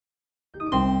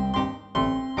Welcome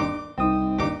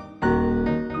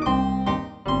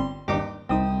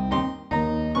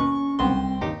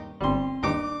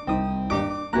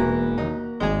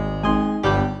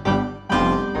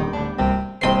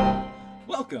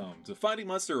to Finding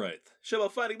Monster Right, show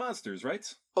about fighting monsters,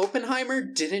 right? Oppenheimer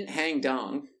didn't hang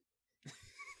dong.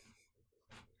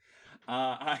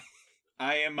 I'm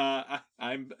the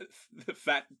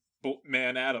fat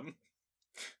man Adam.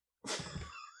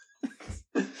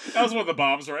 That was one of the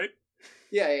bombs, right?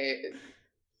 Yeah.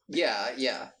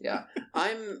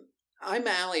 I'm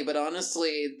Allie, but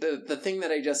honestly, the thing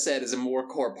that I just said is a more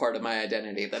core part of my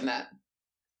identity than that.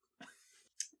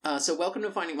 So welcome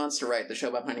to Finding Monster Right, the show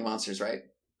about finding monsters, right?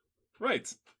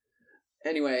 Right.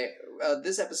 Anyway,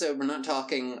 this episode we're not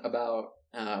talking about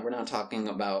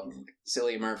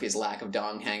Cillian Murphy's lack of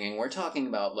dong hanging. We're talking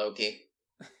about Loki.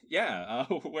 Yeah,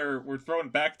 we're thrown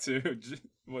back to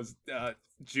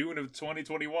June of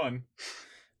 2021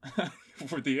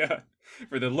 for the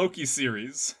Loki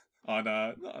series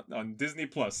on Disney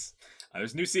Plus.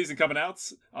 There's a new season coming out,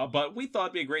 but we thought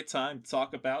it'd be a great time to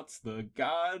talk about the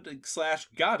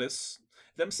god/goddess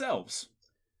themselves.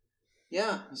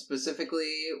 Yeah,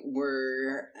 specifically,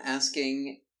 we're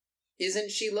asking,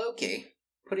 isn't she Loki?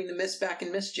 Putting the miss back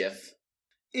in Mischief.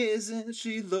 Isn't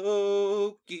she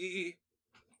Loki?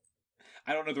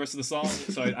 I don't know the rest of the song,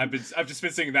 so I've just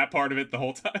been singing that part of it the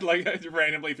whole time, like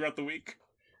randomly throughout the week.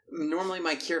 Normally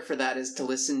my cure for that is to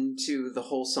listen to the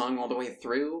whole song all the way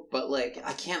through, but like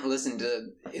I can't listen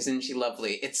to Isn't She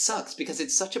Lovely. It sucks because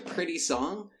it's such a pretty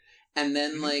song, and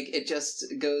then like it just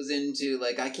goes into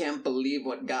like, I can't believe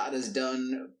what God has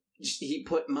done. He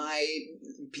put my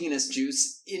penis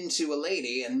juice into a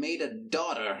lady and made a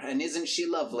daughter, and isn't she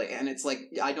lovely? And it's like,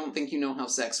 I don't think you know how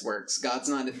sex works. God's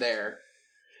not there.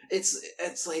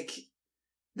 It's like,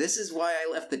 this is why I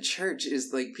left the church,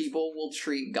 is like people will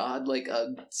treat God like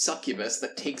a succubus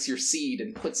that takes your seed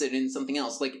and puts it in something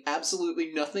else. Like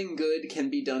absolutely nothing good can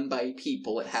be done by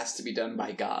people. It has to be done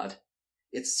by God.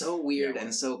 It's so weird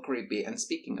and so creepy. And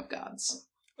speaking of gods,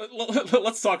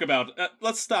 let's stop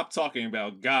talking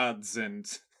about gods and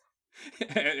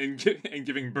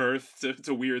giving birth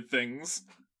to weird things,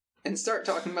 and start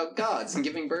talking about gods and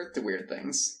giving birth to weird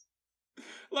things.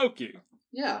 Loki.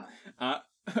 Yeah.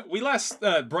 We last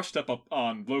brushed up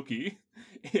on Loki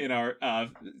in our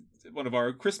one of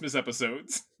our Christmas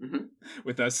episodes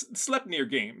with us Sleipnir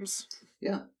games.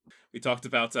 Yeah. We talked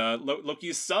about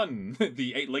Loki's son,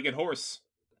 the eight-legged horse.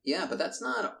 Yeah, but that's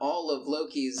not all of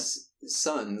Loki's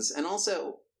sons. And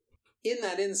also, in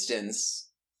that instance,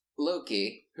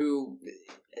 Loki, who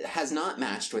has not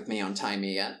matched with me on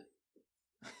Timey yet.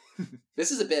 This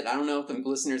is a bit, I don't know if the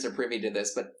listeners are privy to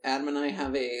this, but Adam and I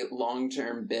have a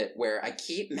long-term bit where I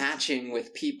keep matching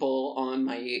with people on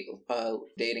my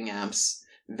dating apps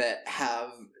that have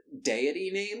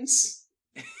deity names.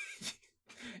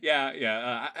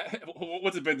 Yeah.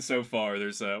 What's it been so far?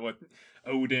 There's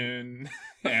Odin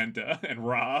and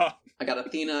Ra. I got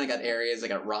Athena, I got Ares, I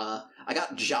got Ra. I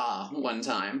got Ja one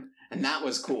time, and that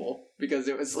was cool because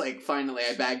it was like, finally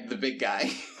I bagged the big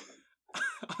guy.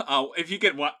 Oh, if you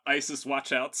get Isis,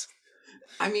 watch out.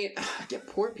 I mean,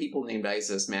 poor people named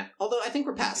Isis, man. Although I think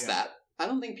we're past that. I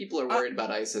don't think people are worried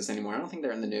about Isis anymore. I don't think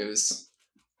they're in the news.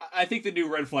 I think the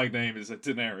new red flag name is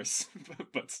Daenerys,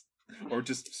 or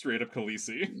just straight up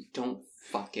Khaleesi. Don't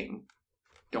fucking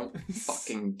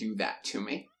do that to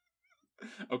me.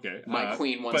 Okay. My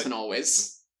queen once and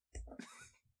always.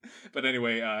 But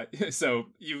anyway, so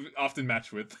you often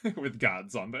match with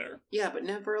gods on there. Yeah, but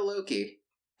never a Loki.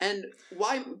 And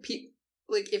why,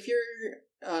 if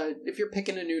you're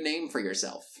picking a new name for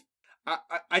yourself?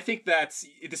 I think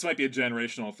this might be a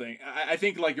generational thing. I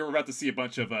think like you're about to see a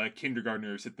bunch of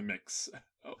kindergartners hit the mix.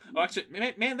 Oh, actually,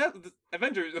 man,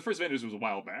 the first Avengers was a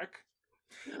while back.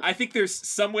 I think there's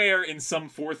somewhere in some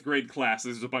 4th grade class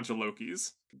there's a bunch of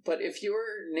Lokis. But if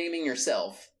you're naming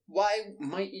yourself, why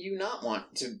might you not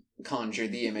want to conjure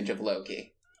the image of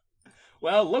Loki?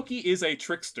 Well, Loki is a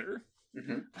trickster.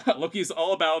 Mm-hmm. Loki's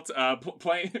all about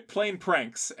playing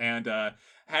pranks and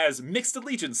has mixed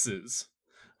allegiances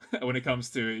when it comes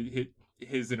to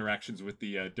his interactions with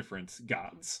the different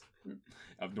gods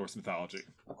of Norse mythology.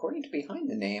 According to Behind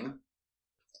the Name,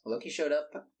 Loki showed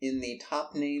up in the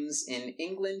top names in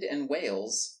England and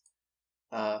Wales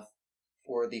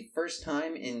for the first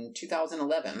time in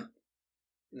 2011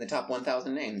 in the top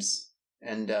 1,000 names,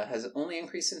 and has only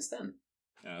increased since then.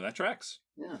 That tracks.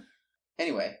 Yeah.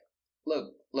 Anyway,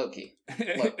 Loki.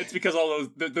 It's because all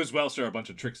those Welsh are a bunch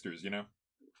of tricksters, you know?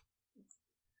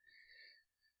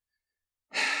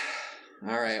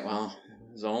 Alright, well,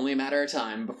 it was only a matter of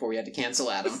time before we had to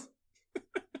cancel Adam.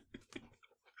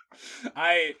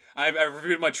 I've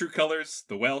reviewed my true colors,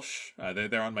 the Welsh.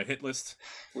 They're on my hit list.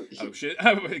 Oh shit!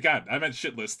 Oh God, I meant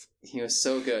shit list. He was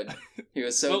so good. He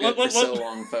was so good for so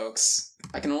long, folks.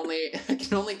 I can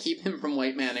only keep him from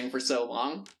white manning for so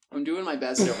long. I'm doing my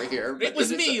best over here. It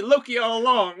was me, Loki, all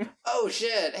along. Oh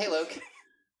shit! Hey, Loki.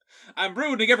 I'm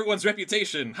ruining everyone's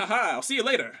reputation. Haha! I'll see you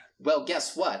later. Well,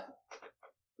 guess what?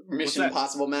 Mission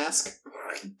Impossible mask.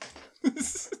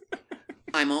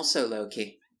 I'm also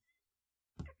Loki.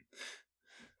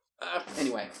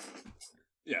 Anyway.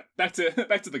 Yeah, back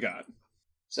to the god.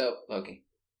 So, Loki.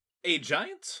 A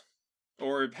giant?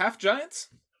 Or half giant?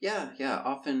 Yeah.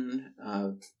 Often,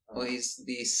 he's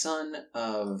the son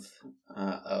of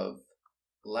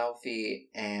Laufey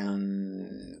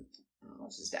and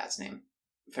what's his dad's name?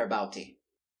 Farbauti.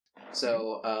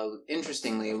 So,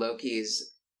 interestingly,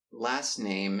 Loki's last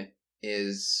name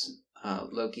is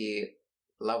Loki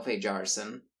Laufey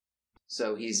Jarson.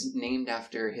 So he's named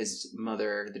after his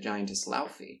mother, the giantess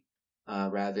Laufey,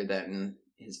 rather than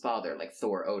his father, like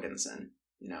Thor Odinson.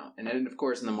 And then, of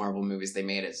course, in the Marvel movies, they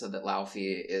made it so that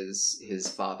Laufey is his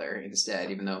father instead,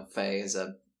 even though Fey is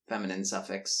a feminine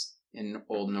suffix in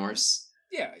Old Norse.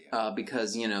 Yeah.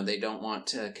 Because, they don't want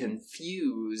to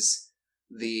confuse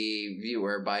the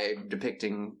viewer by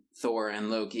depicting Thor and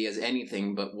Loki as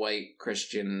anything but white,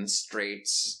 Christian, straight,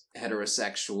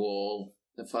 heterosexual,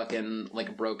 fucking like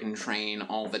a broken train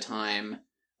all the time,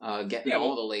 getting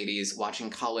all the ladies, watching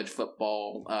college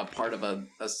football, part of a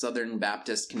Southern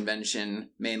Baptist convention,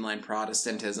 mainline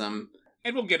Protestantism.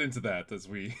 And we'll get into that as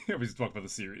we talk about the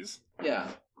series. Yeah.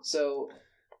 So,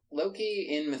 Loki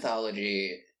in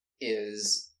mythology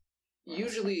is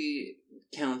usually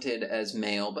counted as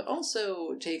male, but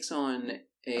also takes on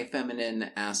a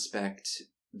feminine aspect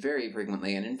very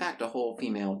frequently, and in fact a whole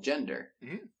female gender.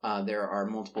 Mm-hmm. There are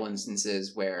multiple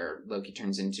instances where Loki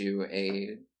turns into,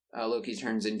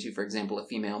 for example, a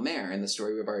female mare in the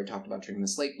story we've already talked about during the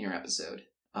Sleipnir episode.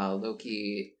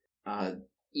 Loki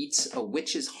eats a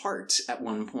witch's heart at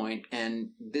one point, and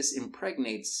this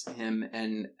impregnates him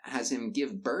and has him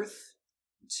give birth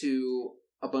to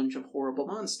a bunch of horrible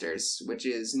monsters, which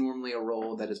is normally a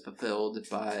role that is fulfilled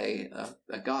by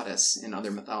a goddess in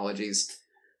other mythologies.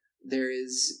 There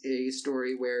is a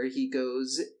story where he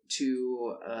goes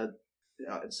to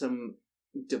some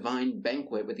divine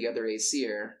banquet with the other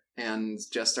Aesir and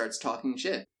just starts talking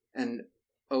shit. And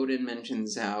Odin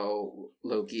mentions how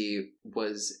Loki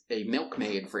was a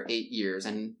milkmaid for 8 years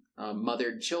and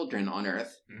mothered children on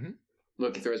Earth. Mm-hmm.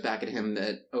 Loki throws back at him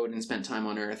that Odin spent time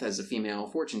on Earth as a female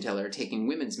fortune teller, taking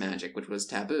women's magic, which was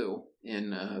taboo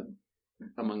in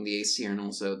among the Aesir and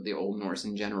also the Old Norse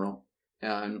in general.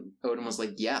 And Odin was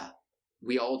like, yeah,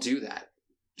 we all do that.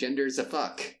 Gender's a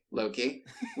fuck, Loki,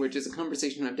 which is a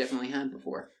conversation I've definitely had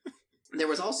before. There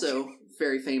was also,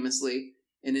 very famously,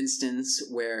 an instance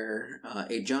where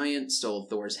a giant stole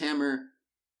Thor's hammer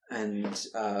and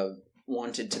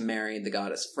wanted to marry the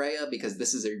goddess Freya, because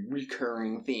this is a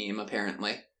recurring theme,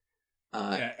 apparently.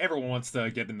 Yeah, everyone wants to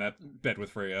get in that bed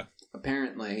with Freya.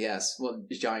 Apparently, yes. Well,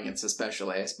 giants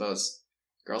especially, I suppose.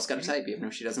 Girl's got a type, even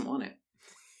if she doesn't want it.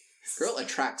 Girl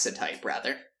attracts a type,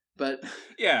 rather. But...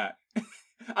 yeah.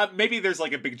 Maybe there's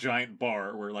like a big giant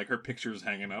bar where like her picture's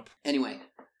hanging up. Anyway.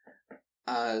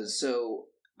 So...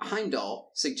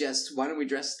 Heimdall suggests, why don't we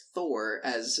dress Thor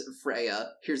as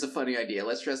Freya? Here's a funny idea.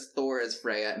 Let's dress Thor as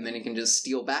Freya, and then he can just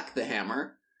steal back the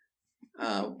hammer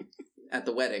at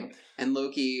the wedding. And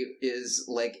Loki is,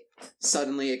 like,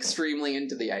 suddenly extremely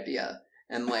into the idea.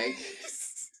 And,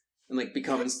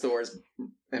 becomes Thor's...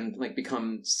 And,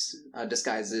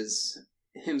 disguises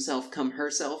himself,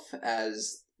 herself,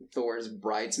 as Thor's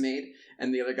bridesmaid.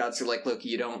 And the other gods are like, Loki,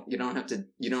 you don't have to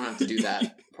do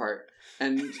that part.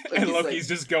 And Loki's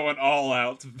just going all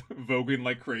out, voguing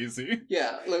like crazy.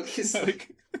 Yeah, Loki's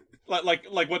like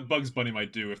what Bugs Bunny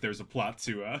might do if there's a plot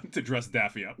to dress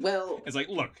Daffy up. Well, it's like,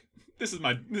 look, this is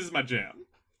my jam.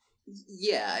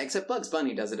 Yeah, except Bugs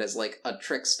Bunny does it as like a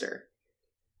trickster.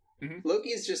 Mm-hmm.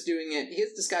 Loki's just doing it. He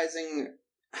is disguising.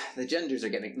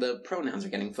 The pronouns are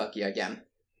getting fucky again.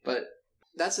 But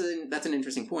that's an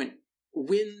interesting point.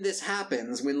 When this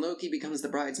happens, when Loki becomes the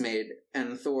bridesmaid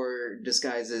and Thor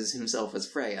disguises himself as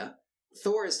Freya,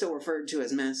 Thor is still referred to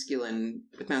as masculine,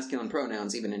 with masculine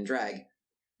pronouns even in drag.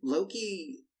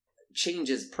 Loki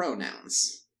changes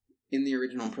pronouns in the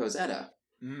original Prose Edda.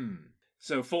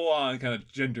 So full on kind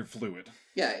of gender fluid.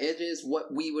 Yeah, it is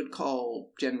what we would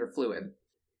call gender fluid.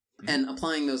 And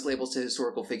applying those labels to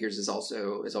historical figures is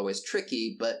always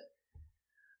tricky, but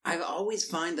I always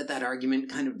find that argument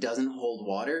kind of doesn't hold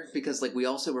water, because, like, we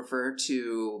also refer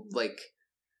to, like,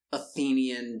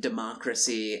 Athenian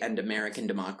democracy and American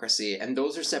democracy, and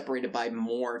those are separated by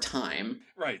more time.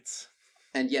 Right.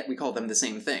 And yet we call them the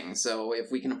same thing. So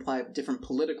if we can apply different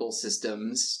political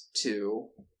systems to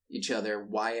each other,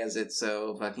 why is it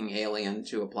so fucking alien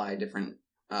to apply different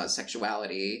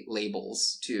sexuality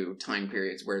labels to time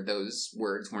periods where those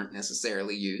words weren't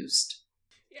necessarily used?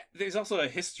 Yeah, there's also a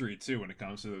history, too, when it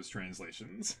comes to those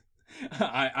translations.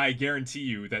 I guarantee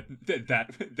you that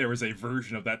there was a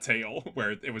version of that tale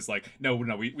where it was like, no,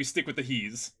 we stick with the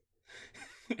he's.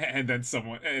 And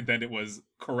then it was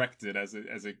corrected as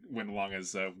it went along,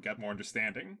 as got more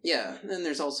understanding. Yeah, and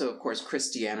there's also, of course,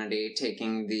 Christianity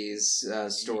taking these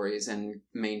stories and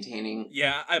maintaining.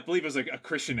 Yeah, I believe it was like a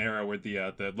Christian era where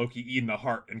the Loki eating the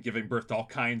heart and giving birth to all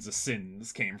kinds of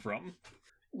sins came from.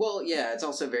 Well, yeah, it's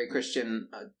also very Christian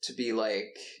to be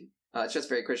like. It's just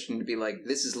very Christian to be like,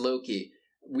 this is Loki.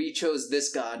 We chose this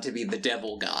god to be the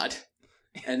devil god.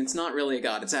 And it's not really a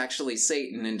god, it's actually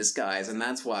Satan in disguise, and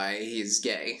that's why he's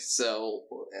gay. So,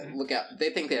 look out. They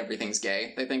think that everything's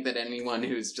gay. They think that anyone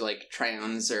who's, like,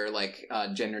 trans or, like,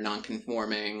 gender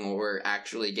non-conforming or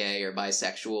actually gay or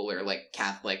bisexual or, like,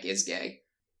 Catholic is gay.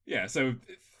 Yeah, so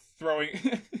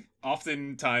throwing...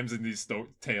 oftentimes in these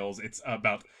tales, it's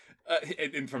about...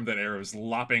 and from that era, is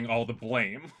lopping all the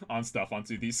blame on stuff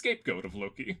onto the scapegoat of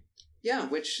Loki. Yeah,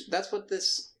 which, that's what the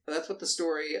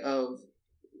story of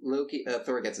Loki,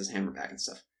 Thor gets his hammer back and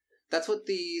stuff. That's what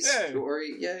the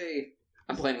story... Yay!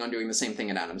 I'm planning on doing the same thing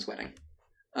at Adam's wedding.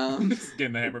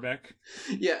 Getting the hammer back?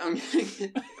 Yeah, I'm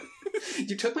getting...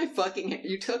 You took my fucking...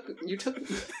 You took...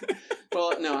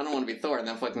 Well, no, I don't want to be Thor in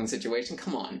that fucking situation.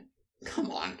 Come on.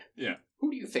 Yeah. Who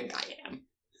do you think I am?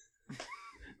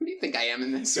 Who do you think I am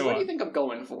in this? Go What on. do you think I'm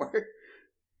going for?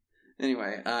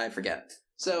 Anyway, I forget.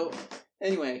 So,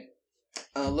 anyway,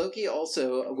 Loki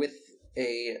also, with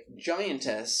a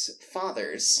giantess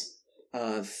fathers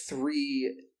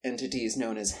 3 entities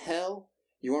known as Hel,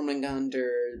 Jormungandr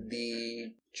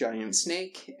the giant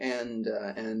snake, and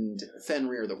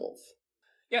Fenrir the wolf.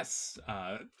 Yes,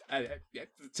 the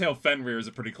tale Fenrir is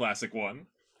a pretty classic one.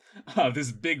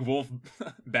 This big wolf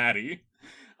baddie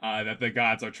that the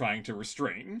gods are trying to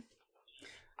restrain.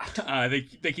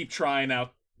 They keep trying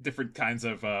out different kinds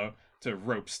of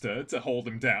ropes to hold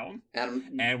him down. Adam,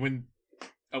 And when...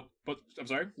 Oh, but I'm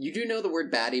sorry? you do know the word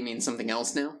baddie means something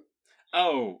else now?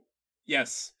 Oh,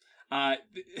 yes.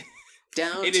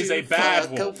 Down It to is a bad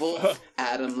fuck wolf. a wolf.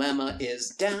 Adam Lemma is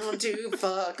down to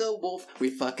fuck a wolf. We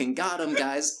fucking got him,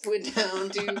 guys. We're down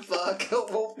to fuck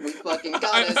a wolf. We fucking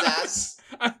got his ass.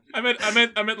 I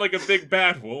meant like a big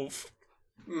bad wolf.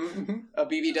 Mm-hmm. A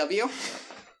BBW?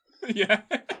 Yeah,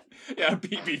 yeah,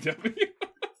 BBW.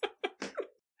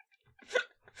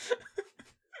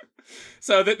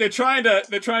 So they're trying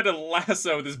to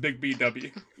lasso this big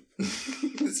BW.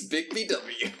 This big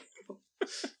BW.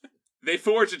 They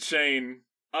forge a chain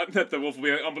that the wolf will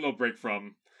be unable to break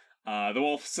from. The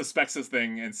wolf suspects this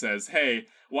thing and says, "Hey,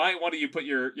 why don't you put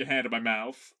your hand in my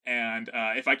mouth? And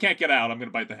if I can't get out, I'm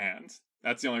gonna bite the hand."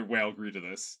 That's the only way I'll agree to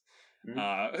this.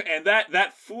 Mm-hmm. And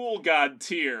that fool god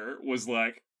Tyr was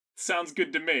like, "Sounds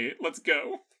good to me. Let's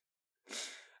go."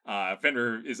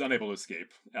 Fenrir is unable to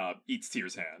escape. Eats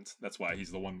Tyr's hand. That's why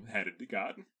he's the one-headed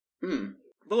god. Hmm.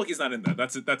 But Loki's not in that.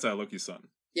 That's Loki's son.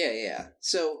 Yeah.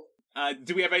 So,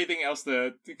 do we have anything else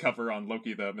to cover on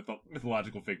Loki, the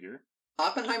mythological figure?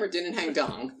 Oppenheimer didn't hang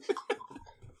dong.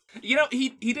 You know, he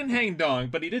didn't hang dong,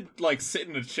 but he did, like, sit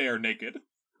in a chair naked.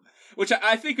 Which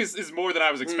I think is more than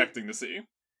I was expecting to see.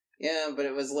 Yeah, but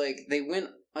it was like, they went,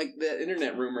 like, the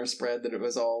internet rumor spread that it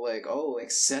was all like, oh,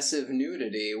 excessive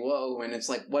nudity, whoa, and it's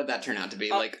like, what'd that turn out to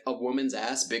be? Like, a woman's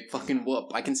ass, big fucking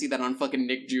whoop. I can see that on fucking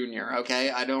Nick Jr.,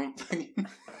 okay? I don't...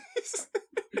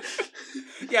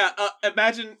 Yeah,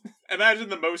 imagine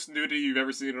the most nudity you've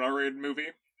ever seen in an R-rated movie.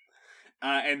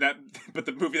 But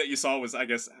the movie that you saw was, I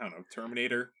guess, I don't know,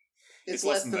 Terminator. It's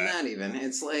less than that even.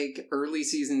 It's like early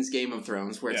seasons Game of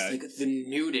Thrones where it's like the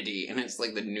nudity, and it's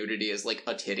like the nudity is like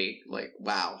a titty. Like,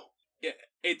 wow. Yeah,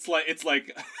 it's like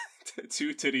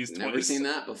 2 titties twice. Never seen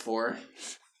that before.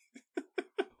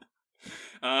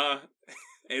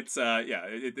 It's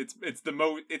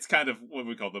it's kind of what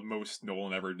we call the most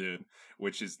Nolan ever did,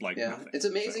 which is like nothing. It's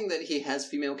amazing that he has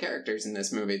female characters in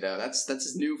this movie though.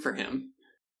 That's new for him.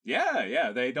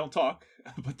 Yeah, they don't talk,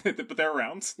 but they're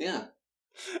around. Yeah.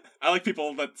 I like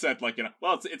people that said, like,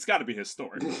 well, it's got to be his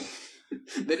story.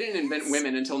 They didn't invent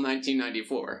women until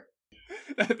 1994.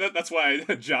 That's why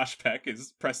Josh Peck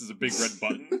presses a big red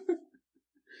button.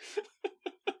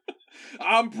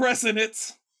 I'm pressing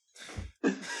it.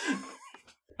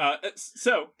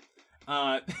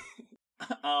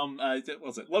 What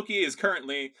was it? Loki is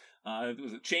currently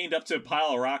chained up to a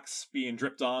pile of rocks, being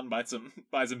dripped on by some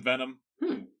venom.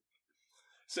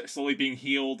 Slowly being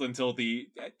healed until the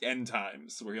end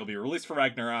times, where he'll be released for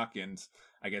Ragnarok, and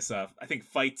I guess I think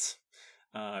fight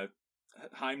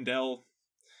Heimdall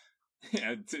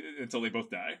until they both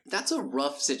die. That's a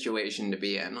rough situation to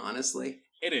be in, honestly.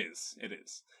 It is.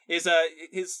 His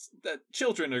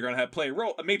children are going to play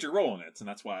a major role in it, and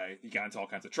that's why he got into all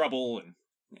kinds of trouble and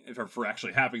for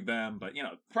actually having them. But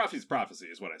prophecy's prophecy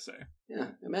is what I say. Yeah,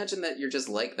 imagine that you're just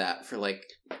like that for like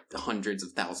hundreds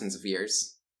of thousands of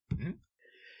years. Mm-hmm.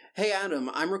 Hey Adam,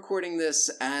 I'm recording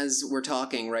this as we're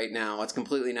talking right now. It's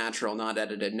completely natural, not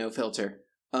edited, no filter.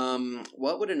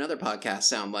 What would another podcast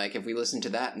sound like if we listened to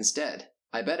that instead?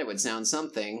 I bet it would sound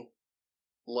something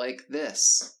like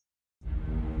this.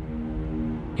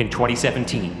 In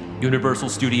 2017, Universal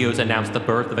Studios announced the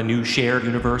birth of a new shared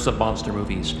universe of monster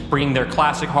movies, bringing their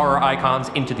classic horror icons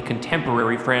into the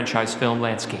contemporary franchise film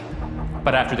landscape.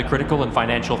 But after the critical and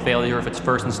financial failure of its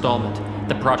first installment,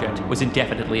 the project was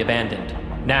indefinitely abandoned.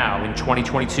 Now, in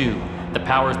 2022, the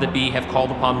powers that be have called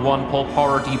upon one pulp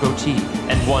horror devotee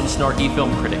and one snarky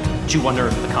film critic to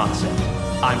unearth the concept.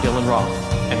 I'm Dylan Roth.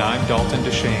 And I'm Dalton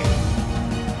DeShane.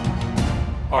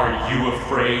 Are you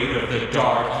afraid of the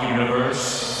dark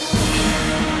universe?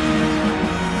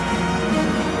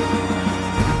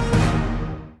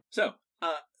 So,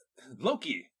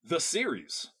 Loki, the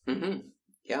series. Mm-hmm.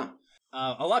 Yeah.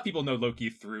 A lot of people know Loki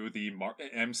through the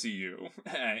MCU,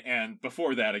 and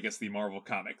before that, I guess the Marvel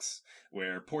Comics,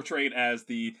 where portrayed as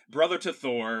the brother to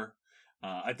Thor,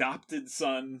 adopted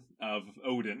son of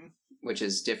Odin. Which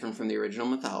is different from the original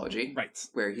mythology. Right.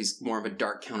 Where he's more of a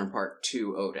dark counterpart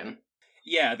to Odin.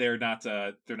 Yeah, they're not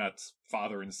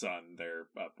father and son, they're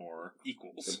more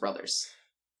equals. They're brothers.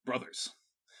 Brothers.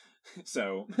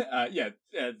 So,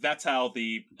 that's how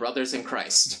the... Brothers in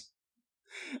Christ.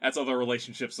 That's how the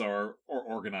relationships are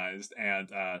organized, and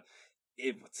I'm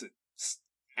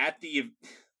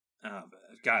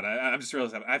just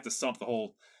realizing I have to sum up the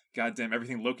whole goddamn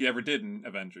everything Loki ever did in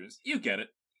Avengers. You get it.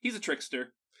 He's a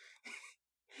trickster.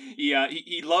 He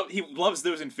loves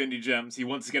those Infinity Gems. He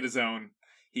wants to get his own.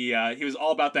 He was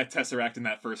all about that Tesseract in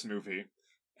that first movie,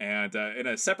 and in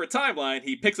a separate timeline,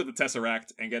 he picks up the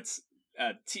Tesseract and gets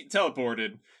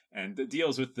teleported and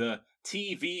deals with the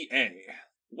TVA.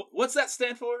 What's that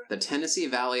stand for? The Tennessee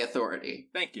Valley Authority.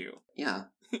 Thank you. Yeah.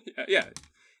 Yeah.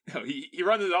 No, he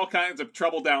runs into all kinds of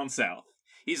trouble down south.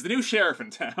 He's the new sheriff in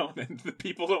town, and the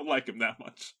people don't like him that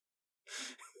much.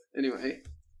 Anyway.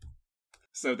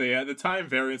 So the Time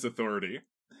Variance Authority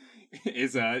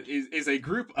is a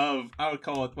group of, I would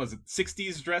call it,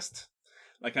 60s dressed,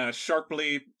 like kind of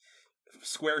sharply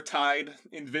square-tied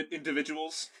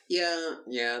individuals. Yeah.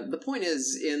 The point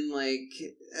is,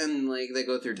 they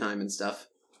go through time and stuff.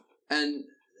 And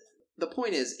the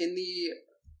point is, in the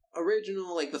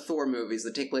original, the Thor movies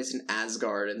that take place in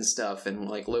Asgard and stuff, and,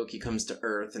 Loki comes to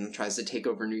Earth and tries to take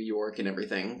over New York and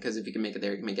everything, because if you can make it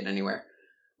there, you can make it anywhere.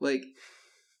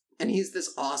 And he's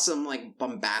this awesome,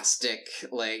 bombastic,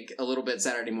 a little bit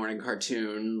Saturday morning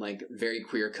cartoon, very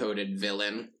queer-coded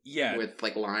villain. Yeah. With,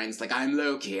 lines I'm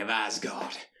Loki of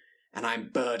Asgard, and I'm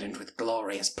burdened with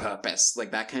glorious purpose.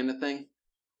 That kind of thing.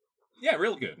 Yeah,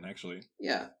 real good, actually.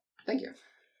 Yeah, thank you.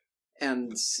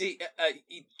 And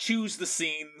he chews the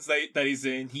scenes that he's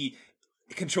in. He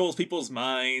controls people's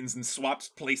minds and swaps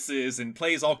places and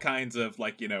plays all kinds of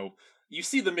you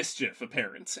see the mischief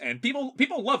apparent, and people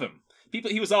love him.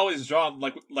 He was always drawn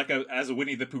as a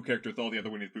Winnie the Pooh character with all the other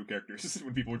Winnie the Pooh characters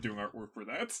when people were doing artwork for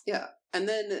that. Yeah, and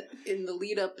then in the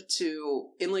lead up to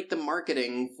the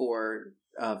marketing for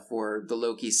the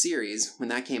Loki series, when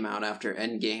that came out after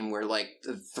Endgame, where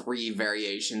the 3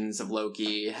 variations of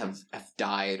Loki have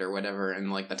died or whatever, and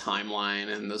the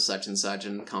timeline and the such and such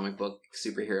and comic book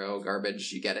superhero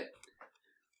garbage, you get it.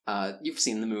 You've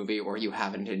seen the movie or you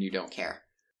haven't and you don't care.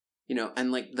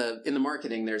 And in the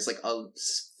marketing, there's a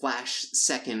flash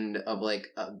second of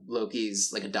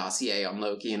Loki's a dossier on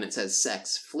Loki, and it says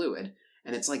sex fluid,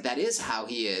 and it's that is how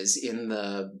he is in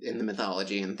the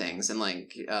mythology and things. And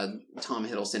Tom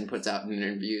Hiddleston puts out an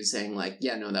interview saying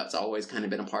that's always kind of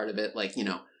been a part of it.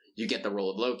 You get the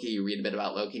role of Loki, you read a bit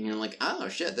about Loki, and you're oh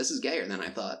shit, this is gayer than I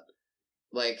thought.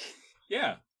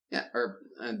 Yeah, or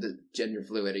the gender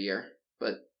fluid a year,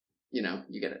 but you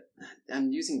get it.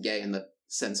 I'm using gay in the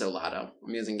senso lato.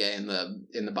 I'm using gay in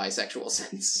the bisexual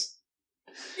sense.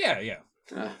 Yeah.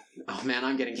 Oh man,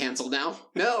 I'm getting canceled now.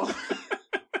 No.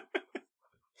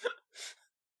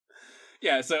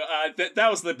 Yeah, so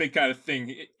that was the big kind of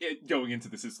thing going into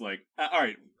this. Is all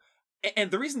right,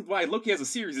 and the reason why Loki has a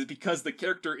series is because the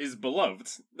character is beloved,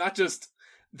 not just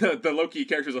the Loki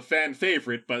character is a fan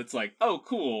favorite, but it's like, oh,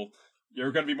 cool,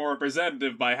 you're going to be more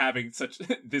representative by having such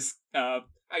this,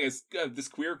 this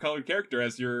queer colored character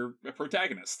as your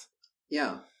protagonist.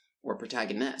 Yeah, or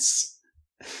protagoness,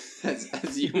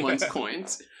 as you once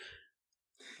coined.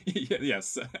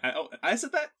 Yes, I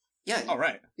said that. Yeah. All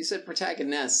right. You said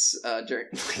protagoness during.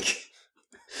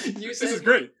 You said this is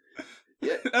great.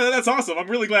 Yeah. That's awesome. I'm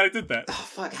really glad I did that. Oh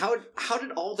fuck! How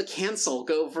did all the cancel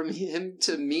go from him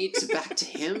to me to back to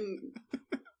him?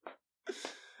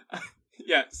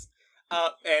 Yes,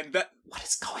 and that what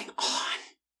is going on?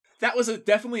 That was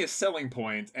definitely a selling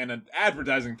point and an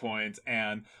advertising point.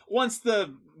 And once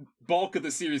the bulk of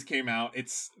the series came out,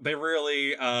 they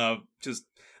really just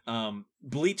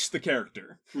bleached the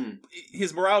character.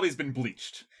 His morality's been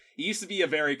bleached. He used to be a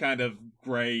very kind of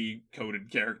gray-coded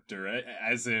character,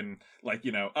 as in, like,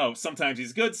 sometimes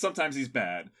he's good, sometimes he's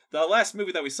bad. The last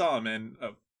movie that we saw him in,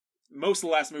 most of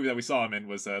the last movie that we saw him in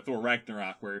was Thor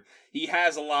Ragnarok, where he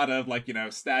has a lot of,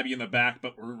 stab you in the back,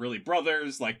 but we're really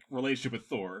brothers, relationship with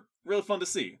Thor. Really fun to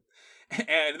see.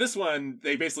 And this one,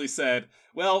 they basically said,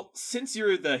 well, since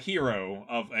you're the hero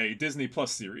of a Disney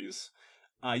Plus series,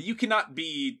 you cannot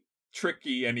be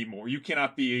tricky anymore. You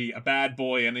cannot be a bad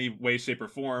boy in any way, shape, or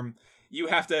form. You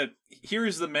have to...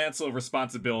 Here's the mantle of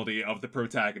responsibility of the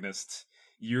protagonist.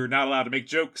 You're not allowed to make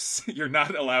jokes. You're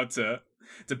not allowed to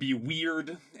be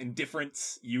weird and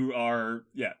different. You are...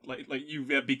 Yeah,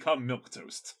 you've become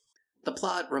milquetoast. The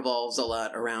plot revolves a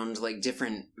lot around,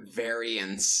 different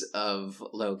variants of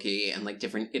Loki and,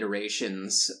 different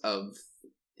iterations of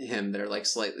him that are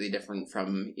slightly different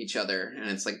from each other,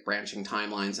 and it's branching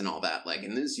timelines and all that.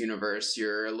 In this universe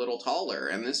you're a little taller,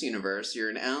 in this universe you're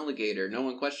an alligator, no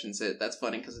one questions it, that's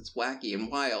funny because it's wacky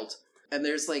and wild. And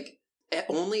there's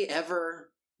only ever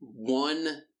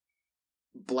one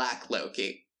black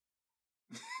Loki.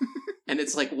 And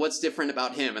it's what's different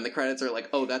about him? And the credits are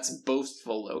oh, that's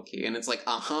boastful Loki, and it's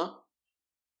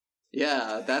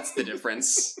yeah, that's the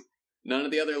difference. None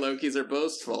of the other Lokis are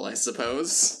boastful, I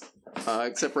suppose.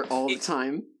 Except for all the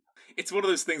time. It's one of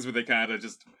those things where they kind of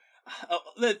just...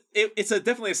 it's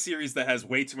definitely a series that has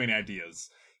way too many ideas.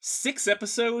 6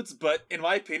 episodes, but in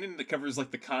my opinion, it covers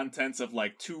the contents of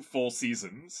 2 full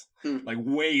seasons.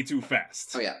 Way too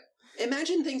fast. Oh yeah.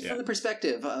 Imagine things from the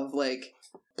perspective of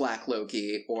Black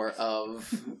Loki or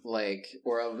of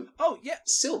oh yeah,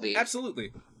 Sylvie.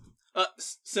 Absolutely.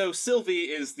 So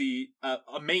Sylvie is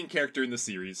a main character in the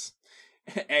series.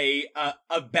 A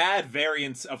bad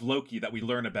variant of Loki that we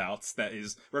learn about that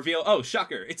is revealed. Oh,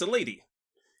 shocker! It's a lady.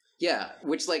 Yeah,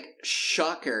 which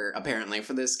shocker apparently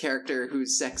for this character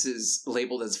whose sex is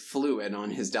labeled as fluid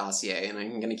on his dossier, and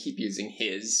I'm gonna keep using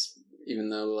his, even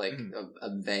though a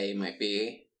they might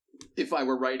be. If I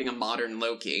were writing a modern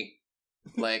Loki,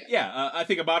 yeah, I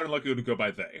think a modern Loki would go by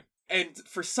they. And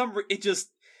for some it just,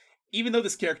 even though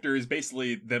this character is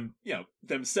basically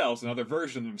themselves, another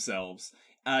version of themselves.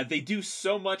 They do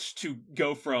so much to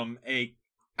go from an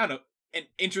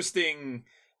interesting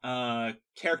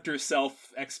character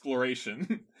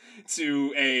self-exploration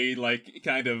to a,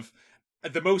 kind of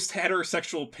the most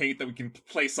heterosexual paint that we can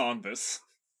place on this.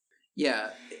 Yeah,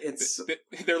 it's...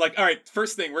 They're alright,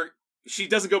 first thing, she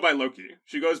doesn't go by Loki.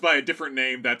 She goes by a different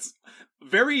name that's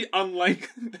very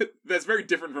that's very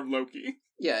different from Loki.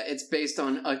 Yeah, it's based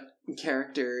on a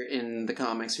character in the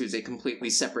comics who's a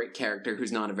completely separate character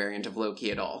who's not a variant of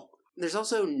Loki at all. There's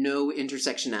also no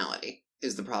intersectionality,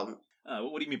 is the problem.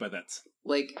 What do you mean by that?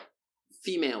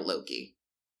 Female Loki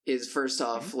is first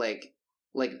off,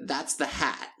 that's the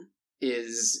hat,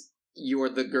 is you're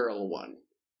the girl one,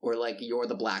 or you're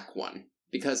the black one.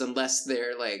 Because unless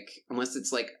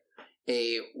it's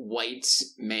a white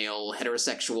male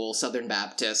heterosexual Southern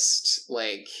Baptist,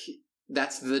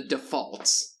 that's the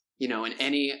default, and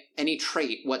any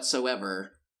trait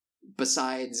whatsoever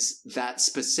besides that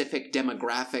specific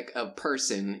demographic of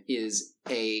person is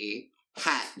a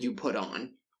hat you put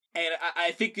on. And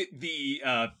I think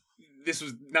this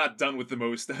was not done with the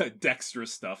most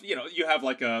dexterous stuff. You have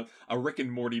a Rick and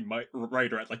Morty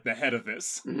writer at the head of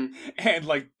this, and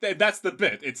that's the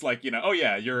bit. It's oh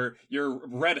yeah, you're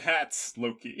red hats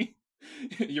Loki,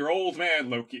 you're old man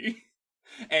Loki,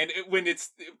 and when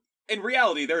it's in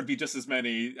reality there would be just as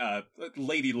many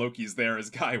lady Lokis there as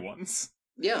guy ones.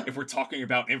 Yeah, if we're talking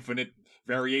about infinite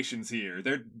variations here,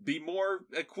 there'd be more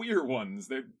queer ones.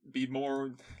 There'd be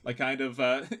more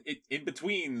in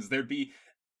betweens. There'd be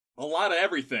a lot of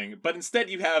everything, but instead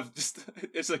you have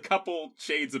it's a couple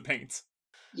shades of paint.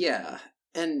 Yeah,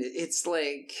 and it's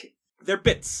they're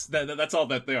bits. That's all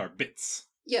that they are, bits.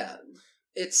 Yeah,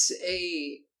 it's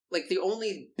the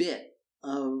only bit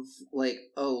of, like,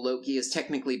 oh, Loki is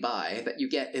technically bi that you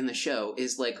get in the show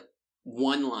is, like,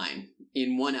 one line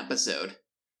in one episode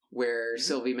where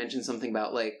Sylvie mentions something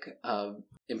about, like,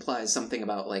 implies something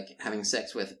about, like, having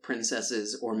sex with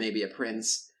princesses or maybe a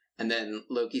prince, and then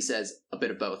Loki says a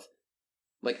bit of both.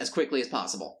 Like, as quickly as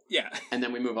possible. Yeah. And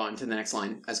then we move on to the next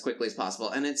line, as quickly as possible.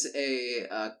 And it's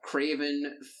a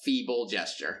craven, feeble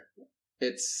gesture.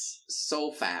 It's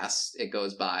so fast it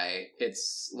goes by.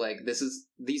 It's like,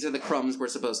 these are the crumbs we're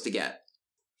supposed to get.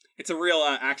 It's a real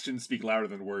actions speak louder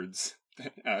than words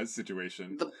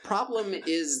situation. The problem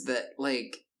is that,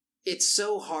 like, it's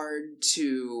so hard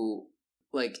to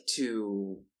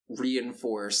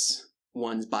reinforce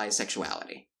one's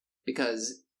bisexuality.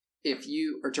 Because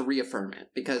to reaffirm it,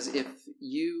 because if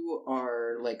you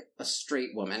are, like, a straight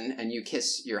woman and you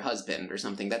kiss your husband or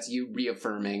something, that's you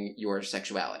reaffirming your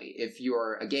sexuality. If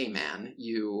you're a gay man,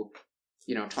 you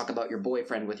talk about your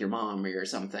boyfriend with your mom or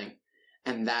something,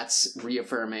 and that's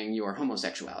reaffirming your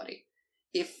homosexuality.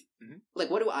 If, like,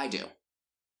 what do I do?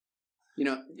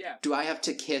 Do I have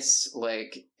to kiss,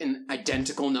 like, an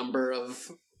identical number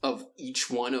of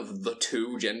each one of the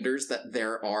two genders that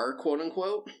there are, quote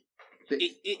unquote?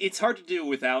 It's hard to do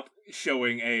without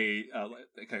showing a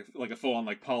full-on,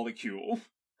 like, polycule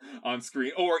on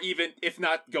screen, or even, if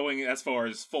not going as far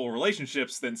as full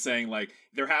relationships, then saying, like,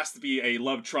 there has to be a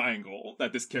love triangle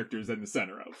that this character is in the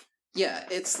center of. Yeah,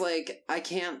 it's like, I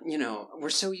can't, we're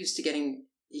so used to getting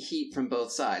heat from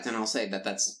both sides, and I'll say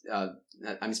that's,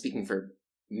 I'm speaking for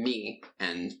me,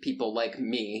 and people like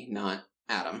me, not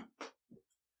Adam.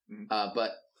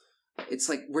 But it's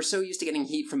like, we're so used to getting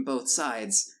heat from both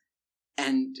sides,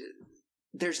 and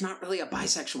there's not really a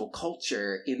bisexual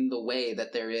culture in the way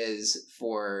that there is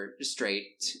for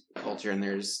straight culture, and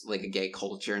there's, like, a gay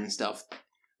culture and stuff.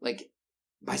 Like,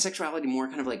 bisexuality more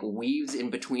kind of, like, weaves in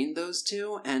between those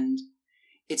two, and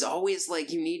it's always,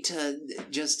 like, you need to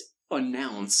just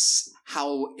announce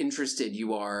how interested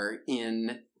you are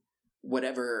in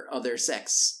whatever other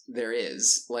sex there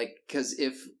is. Like, because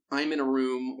if I'm in a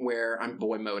room where I'm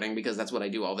boy moding, because that's what I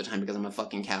do all the time because I'm a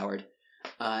fucking coward,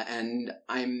 and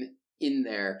I'm in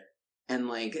there, and,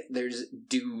 like, there's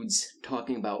dudes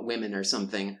talking about women or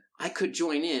something, I could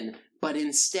join in, but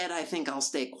instead I think I'll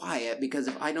stay quiet, because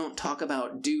if I don't talk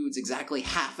about dudes exactly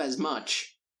half as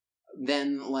much,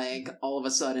 then, like, all of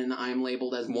a sudden I'm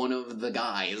labeled as one of the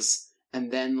guys,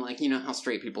 and then, like, you know how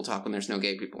straight people talk when there's no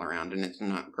gay people around, and it's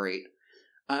not great.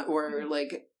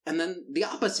 Like, and then the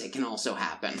opposite can also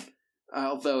happen.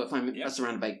 Although if I'm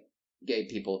surrounded by gay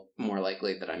people, more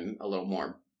likely that I'm a little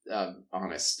more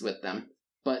honest with them.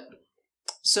 But,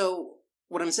 so,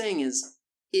 what I'm saying is,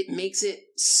 it makes it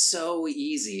so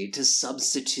easy to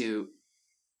substitute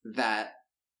that,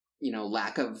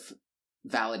 lack of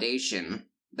validation,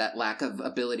 that lack of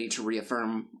ability to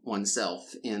reaffirm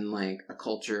oneself in, like, a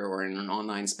culture or in an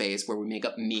online space where we make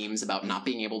up memes about not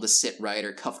being able to sit right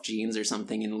or cuff jeans or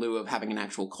something in lieu of having an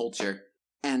actual culture.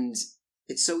 And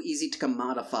it's so easy to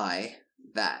commodify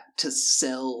that, to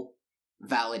sell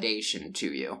validation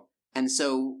to you. And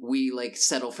so we, like,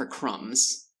 settle for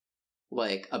crumbs,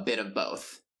 like, a bit of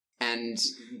both. And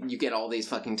you get all these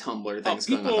fucking Tumblr things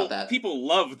going on about that. People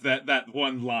loved that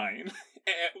one line,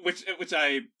 which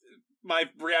my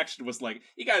reaction was like,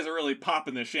 you guys are really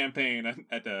popping the champagne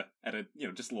at a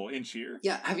just a little inch here.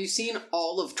 Yeah, have you seen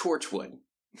all of Torchwood?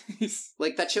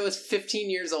 Like, that show is 15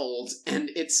 years old,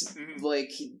 and it's,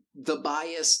 like, the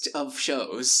biased of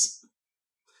shows.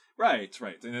 Right,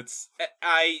 and it's,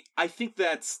 I think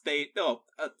that's,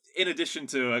 in addition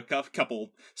to a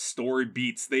couple story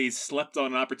beats, they slept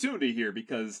on an opportunity here,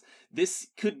 because this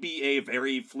could be a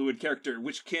very fluid character,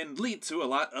 which can lead to a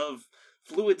lot of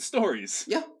fluid stories.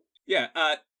 Yeah. Yeah,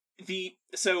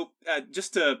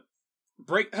 just to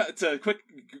quick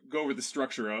go over the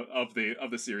structure of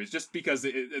the series, just because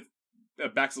it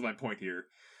backs up my point here.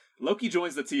 Loki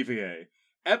joins the TVA.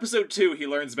 Episode 2, he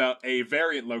learns about a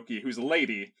variant Loki who's a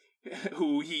lady,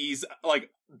 who he's, like,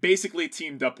 basically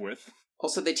teamed up with.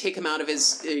 Also, they take him out of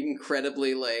his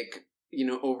incredibly, like,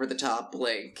 over-the-top,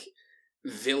 like,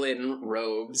 villain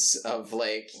robes of,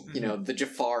 like, the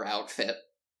Jafar outfit,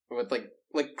 with,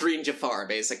 like green Jafar,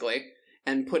 basically,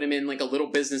 and put him in, like, a little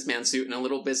businessman suit and a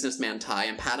little businessman tie,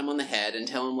 and pat him on the head and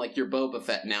tell him, like, you're Boba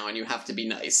Fett now and you have to be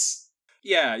nice.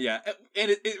 Yeah,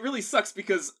 and it really sucks,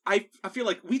 because I feel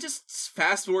like we just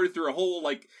fast-forwarded through a whole,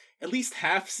 like, at least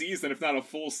half season, if not a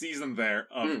full season there,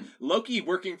 of Loki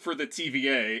working for the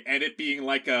TVA, and it being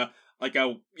like a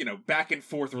back and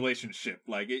forth relationship.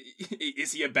 Like,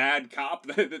 is he a bad cop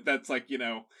that's like,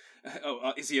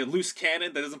 is he a loose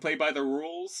cannon that doesn't play by the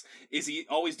rules? Is he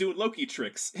always doing Loki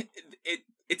tricks?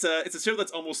 It's a show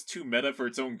that's almost too meta for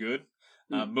its own good.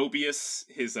 Mobius,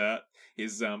 his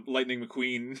Lightning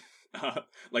McQueen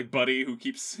like buddy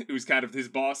who's kind of his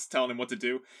boss, telling him what to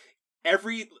do.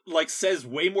 Says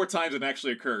way more times than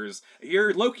actually occurs.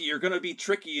 You're Loki, you're gonna be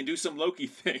tricky and do some Loki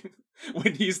thing.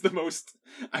 When he's the most,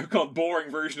 I've called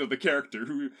boring version of the character,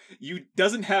 who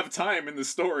doesn't have time in the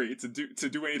story to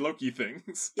do any Loki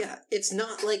things. Yeah, it's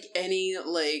not like any,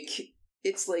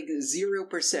 it's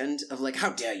 0% of how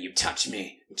dare you touch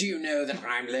me? Do you know that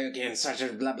I'm Loki and such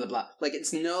a blah blah blah?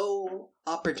 It's no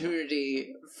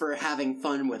opportunity for having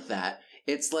fun with that.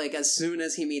 It's as soon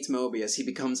as he meets Mobius, he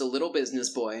becomes a little business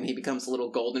boy and he becomes a little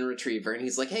golden retriever, and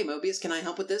he's like, hey Mobius, can I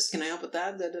help with this? Can I help with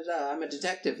that? Da, da, da. I'm a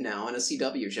detective now on a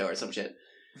CW show or some shit.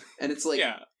 And it's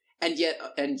yeah. And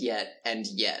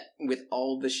yet, with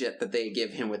all the shit that they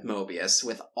give him with Mobius,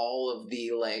 with all of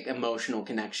the, emotional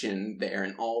connection there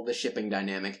and all the shipping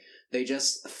dynamic, they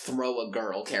just throw a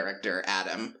girl character at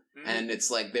him. Mm-hmm. And it's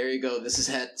there you go, this is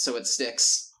het, so it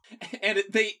sticks. And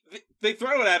they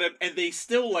throw it at him, and they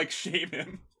still, shame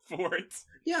him for it.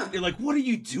 Yeah. They're like, what are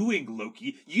you doing,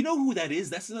 Loki? You know who that is?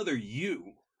 That's another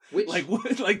you. Which...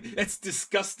 what? That's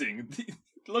disgusting.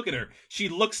 Look at her. She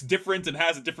looks different and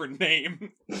has a different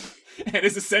name. And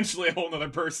is essentially a whole nother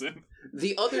person.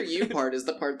 The other you part is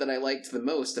the part that I liked the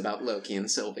most about Loki and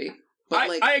Sylvie.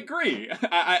 But I agree.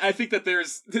 I think that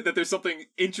there's something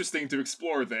interesting to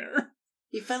explore there.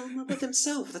 He fell in love with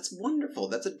himself. That's wonderful.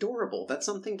 That's adorable. That's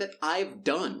something that I've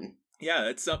done. Yeah,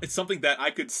 it's something that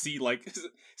I could see,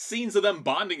 scenes of them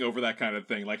bonding over that kind of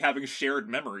thing, having shared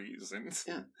memories and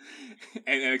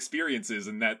and experiences,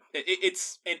 and that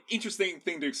it's an interesting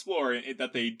thing to explore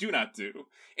that they do not do.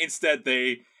 Instead,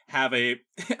 they have in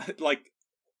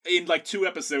 2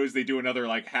 episodes, they do another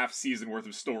half season worth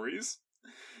of stories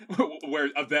where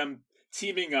of them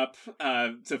teaming up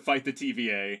to fight the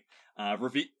TVA.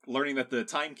 Learning that the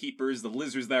timekeepers, the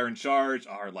lizards that are in charge,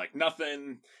 are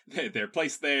nothing. They're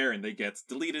placed there, and they get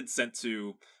deleted, sent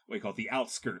to what you call the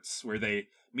outskirts, where they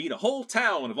meet a whole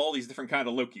town of all these different kind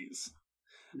of Lokis.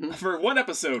 Mm-hmm. For 1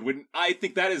 episode, when I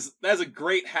think that is a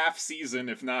great half season,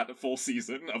 if not a full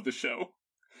season of the show.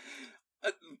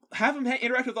 Have him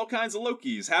interact with all kinds of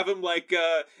Lokis. Have him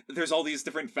there's all these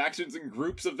different factions and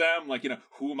groups of them.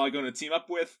 Who am I going to team up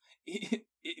with?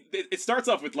 It starts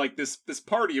off with this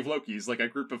party of Lokis, a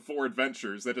group of 4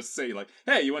 adventurers that just say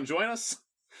hey, you want to join us?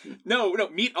 No,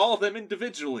 meet all of them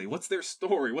individually. What's their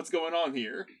story? What's going on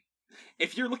here?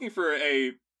 If you're looking for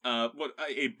a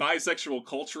bisexual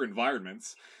culture environment,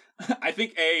 I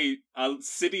think a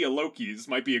city of Lokis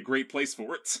might be a great place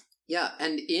for it. Yeah,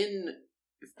 and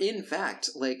in fact,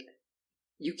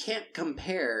 you can't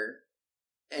compare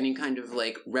any kind of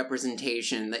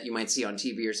representation that you might see on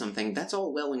TV or something. That's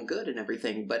all well and good and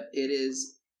everything, but it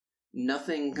is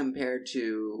nothing compared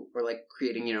to, or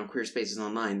creating, queer spaces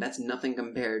online. That's nothing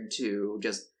compared to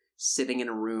just sitting in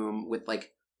a room with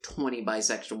 20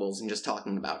 bisexuals and just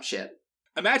talking about shit.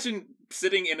 Imagine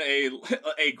sitting in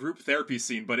a group therapy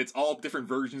scene, but it's all different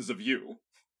versions of you.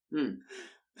 Hmm.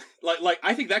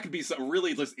 I think that could be some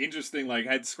really just interesting,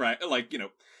 head scratch,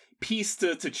 piece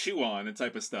to chew on and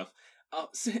type of stuff.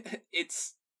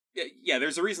 It's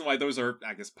there's a reason why those are,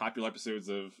 I guess, popular episodes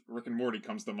of Rick and Morty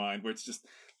comes to mind, where it's just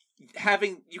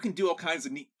you can do all kinds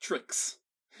of neat tricks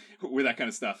with that kind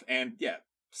of stuff, and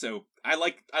so I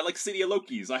like City of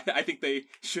Lokis. I think they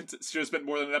should have spent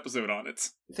more than an episode on it.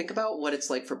 Think about what it's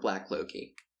like for Black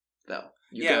Loki, though.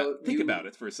 Think about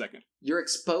it for a second. You're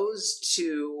exposed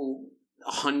to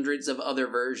hundreds of other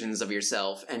versions of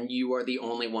yourself, and you are the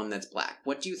only one that's black.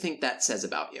 What do you think that says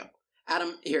about you?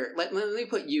 Adam, here, let me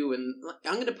put you in.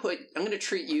 I'm gonna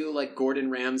treat you like Gordon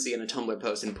Ramsay in a Tumblr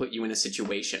post and put you in a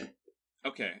situation.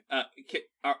 Okay.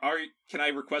 Can I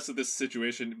request that this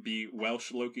situation be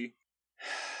Welsh Loki?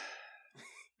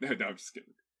 No, I'm just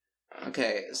kidding.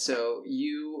 Okay, so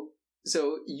you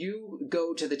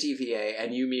go to the TVA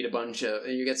and you meet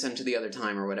you get sent to the other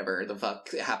time or whatever the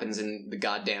fuck happens in the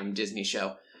goddamn Disney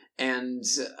show, and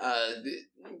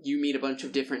you meet a bunch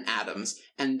of different Adams,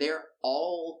 and they're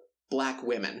all black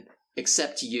women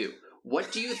except you.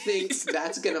 What do you think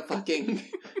that's gonna fucking?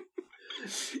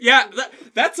 Yeah,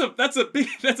 that's a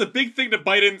big thing to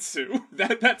bite into.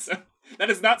 That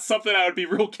is not something I would be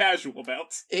real casual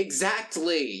about.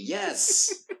 Exactly.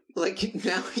 Yes.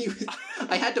 Now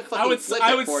I had to fucking flip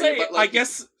it for you. But I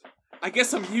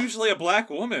guess I'm usually a black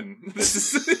woman.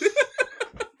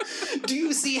 Do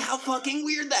you see how fucking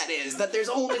weird that is? That there's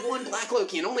only one black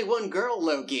Loki and only one girl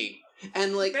Loki.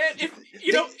 And man,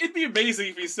 it'd be amazing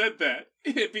if he said that.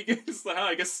 Because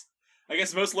I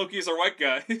guess most Lokis are white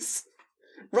guys.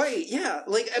 Right, yeah.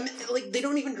 They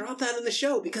don't even drop that in the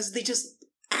show because they just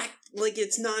act like,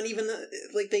 it's not even,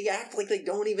 like, they act like they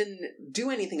don't even do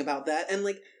anything about that, and,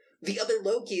 like, the other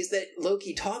Lokis that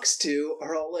Loki talks to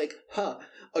are all like, huh,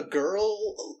 a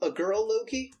girl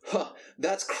Loki? Huh,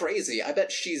 that's crazy. I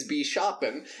bet she's be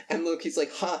shopping. And Loki's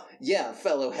like, huh, yeah,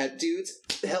 fellow head dudes.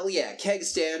 Hell yeah, keg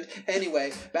stand.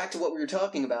 Anyway, back to what we were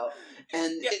talking about.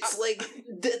 And it's like,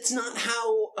 that's not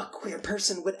how a queer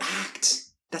person would act.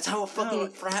 That's how a fucking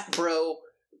frat bro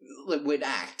would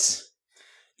act.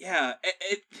 Yeah,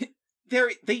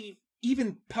 they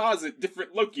even posit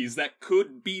different Lokis that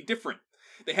could be different.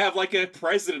 They have, like, a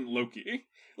President Loki.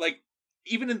 Like,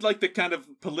 even in, like, the kind of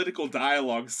political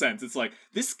dialogue sense, it's like,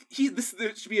 this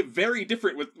should be a very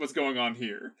different with what's going on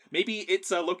here. Maybe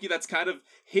it's a Loki that's kind of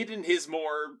hidden his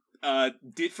more,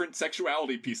 different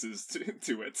sexuality pieces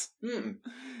to it.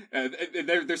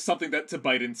 There's something to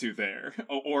bite into there.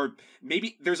 Or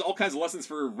maybe there's all kinds of lessons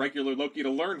for regular Loki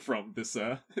to learn from this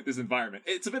environment.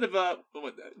 It's a bit of a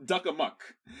duck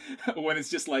amuck when it's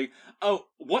just like, oh,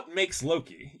 what makes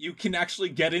Loki? You can actually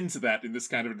get into that in this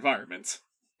kind of environment.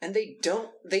 And they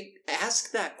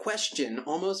ask that question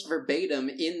almost verbatim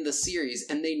in the series,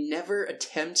 and they never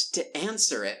attempt to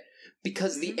answer it,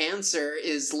 because the answer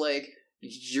is like,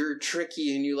 you're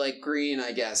tricky and you like green,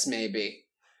 I guess, maybe.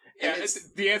 Yeah,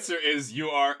 the answer is you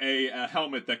are a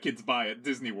helmet that kids buy at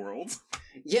Disney World.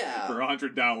 Yeah. For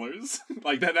 $100.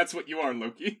 Like, that's what you are,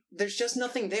 Loki. There's just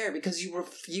nothing there, because you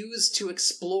refuse to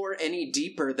explore any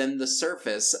deeper than the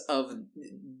surface of,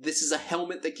 this is a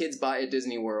helmet that kids buy at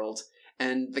Disney World,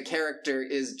 and the character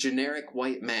is generic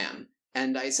white man.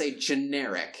 And I say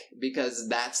generic because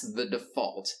that's the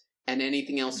default, and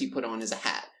anything else you put on is a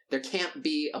hat. There can't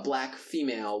be a black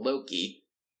female Loki,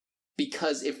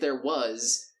 because if there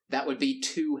was, that would be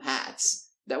two hats.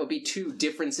 That would be two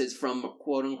differences from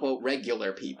quote-unquote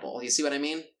regular people. You see what I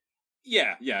mean?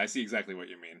 Yeah, I see exactly what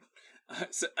you mean.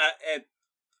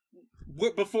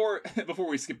 Before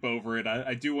we skip over it,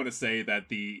 I do want to say that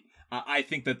I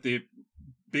think that the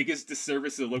biggest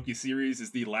disservice of the Loki series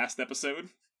is the last episode.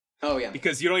 Oh yeah,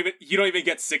 because you don't even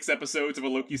get 6 episodes of a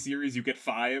Loki series. You get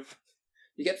 5.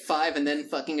 You get 5, and then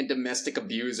fucking a domestic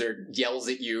abuser yells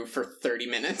at you for 30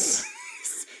 minutes.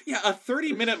 Yeah, a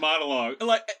 30-minute monologue.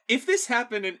 Like, if this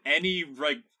happened in any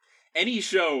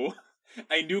show,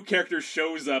 a new character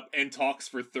shows up and talks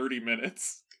for 30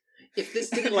 minutes. If this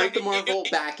didn't have the Marvel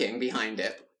backing behind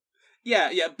it.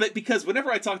 Yeah, but because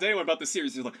whenever I talk to anyone about the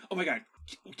series, they're like, oh my god,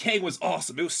 Kang was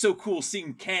awesome. It was so cool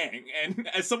seeing Kang. And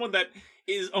as someone that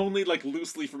is only, like,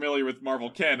 loosely familiar with Marvel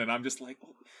canon, I'm just like,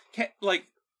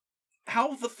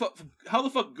 how the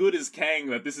fuck good is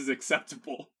Kang that this is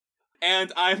acceptable?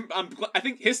 And I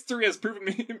think history has proven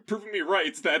me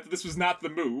right that this was not the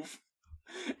move.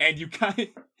 And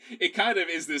it kind of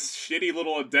is this shitty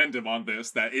little addendum on this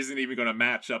that isn't even going to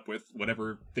match up with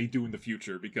whatever they do in the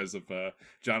future because of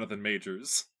Jonathan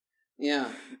Majors. Yeah,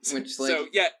 which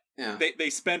they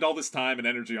spend all this time and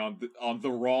energy on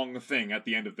the wrong thing at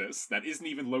the end of this that isn't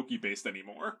even Loki based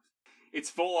anymore. It's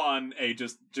full on a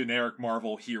just generic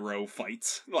Marvel hero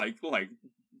fight, like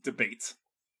debate.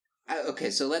 Okay,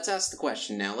 so let's ask the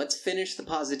question now. Let's finish the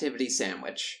positivity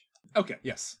sandwich. Okay,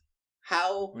 yes.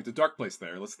 How? It's a dark place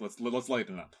there. Let's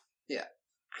lighten up. Yeah.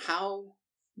 How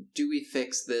do we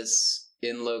fix this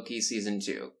in Loki season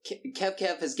 2?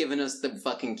 Kev has given us the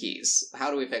fucking keys.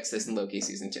 How do we fix this in Loki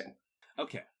season 2?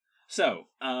 Okay, so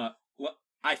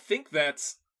I think that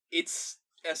it's.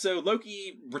 So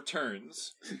Loki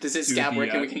returns. This is scab work,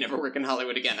 and we can never work in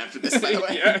Hollywood again after this, by the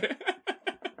way.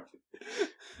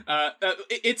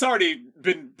 It's already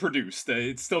been produced.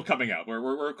 It's still coming out.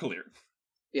 We're clear.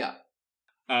 Yeah.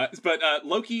 But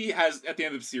Loki has, at the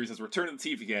end of the series, has returned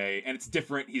to the TVA, and it's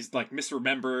different. He's, like,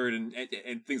 misremembered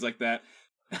and things like that.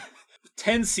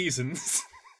 10 seasons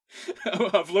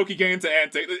of Loki getting into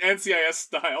NCIS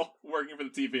style, working for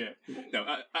the TVA. No,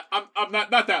 I'm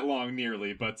not that long,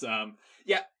 nearly, but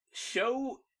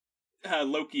show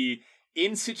Loki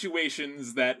in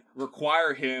situations that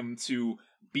require him to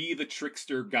be the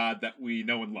trickster god that we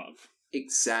know and love.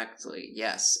 Exactly,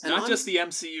 yes. And not just the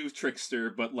MCU trickster,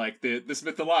 but like this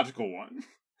mythological one.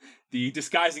 The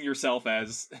disguising yourself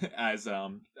as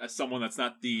someone that's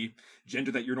not the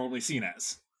gender that you're normally seen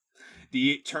as.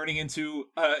 The turning into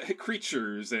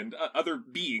creatures and other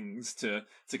beings to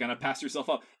kind of pass yourself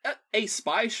off. A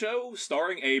spy show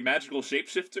starring a magical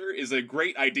shapeshifter is a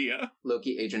great idea.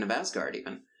 Loki, Agent of Asgard,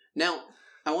 even. Now,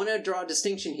 I want to draw a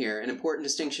distinction here, an important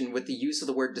distinction with the use of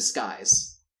the word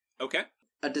disguise. Okay.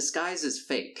 A disguise is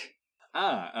fake.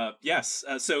 Yes.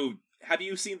 So, have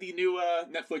you seen the new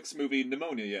Netflix movie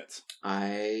Pneumonia yet?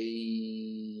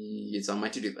 It's on my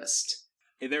to-do list.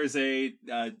 there's a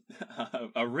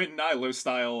Rin Nilo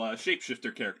style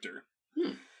shapeshifter character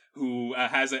who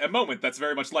has a moment that's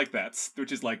very much like that,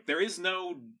 which is like, there is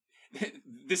no,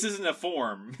 this isn't a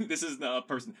form, this isn't a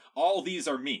person, all these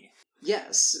are me.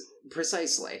 Yes,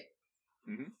 precisely.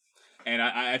 Mm-hmm. And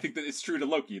I think that it's true to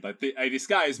Loki. Like, a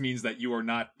disguise means that you are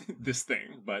not this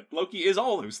thing, but Loki is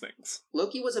all those things.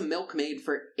 Loki was a milkmaid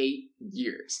for 8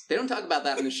 years. They don't talk about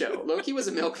that in the show. Loki was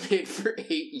a milkmaid for 8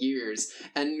 years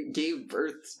and gave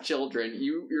birth to children.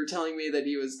 You're telling me that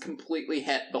he was completely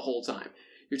het the whole time.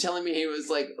 You're telling me he was,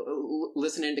 like,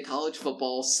 listening to college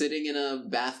football, sitting in a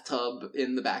bathtub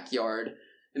in the backyard,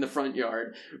 in the front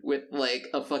yard, with, like,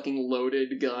 a fucking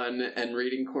loaded gun and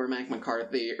reading Cormac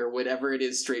McCarthy, or whatever it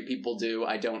is straight people do,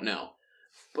 I don't know.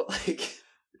 But, like...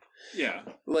 Yeah.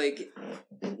 Like,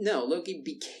 no, Loki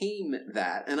became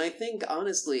that, and I think,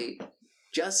 honestly,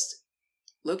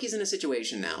 Loki's in a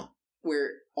situation now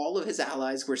where all of his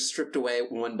allies were stripped away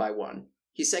one by one.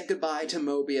 He said goodbye to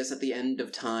Mobius at the end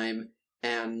of time,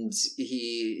 and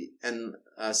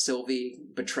Sylvie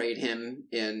betrayed him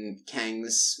in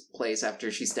Kang's place after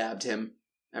she stabbed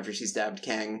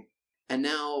Kang. And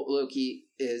now Loki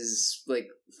is, like,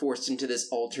 forced into this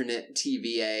alternate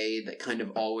TVA that kind of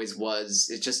always was.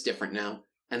 It's just different now.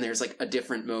 And there's, like, a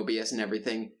different Mobius and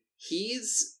everything.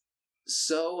 He's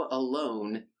so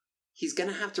alone, he's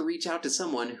gonna have to reach out to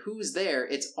someone who's there.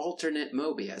 It's alternate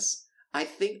Mobius. I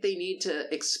think they need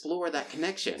to explore that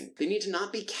connection. They need to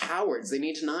not be cowards. They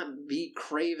need to not be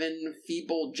craven,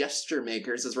 feeble gesture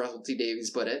makers, as Russell T Davies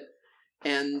put it,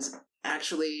 and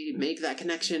actually make that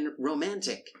connection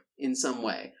romantic in some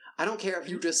way. I don't care if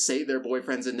you just say they're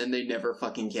boyfriends and then they never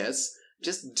fucking kiss.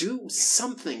 Just do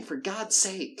something, for God's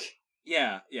sake.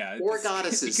 Yeah. Or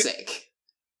goddess's sake.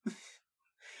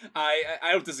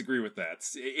 I don't disagree with that.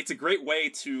 It's a great way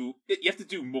to... You have to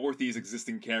do more with these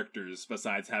existing characters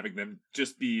besides having them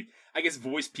just be, I guess,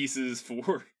 voice pieces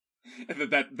for...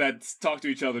 that talk to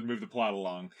each other and move the plot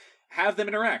along. Have them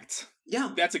interact.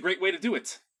 Yeah. That's a great way to do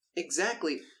it.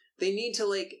 Exactly. They need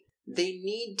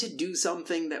to do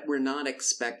something that we're not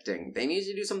expecting. They need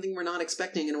to do something we're not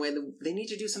expecting in a way that... They need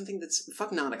to do something that's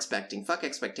fuck not expecting, fuck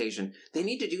expectation. They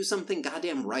need to do something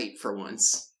goddamn right for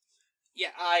once.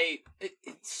 Yeah,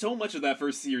 so much of that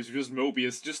first series was just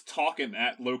Mobius just talking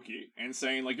at Loki and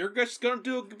saying, like, you're just gonna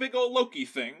do a big old Loki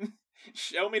thing.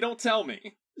 Show me, don't tell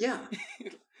me. Yeah.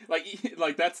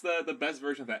 like that's the best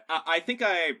version of that. I think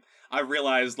I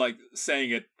realized, like,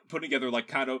 saying it, putting together, like,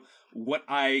 kind of what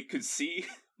I could see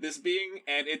this being,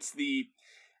 and it's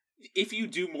if you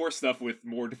do more stuff with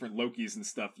more different Lokis and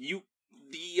stuff,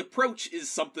 the approach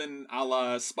is something a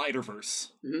la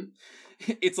Spider-Verse. Mm-hmm.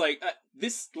 It's like,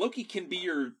 this Loki can be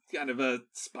your kind of a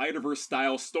Spider-Verse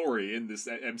style story in this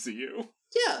MCU.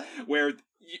 Yeah. Where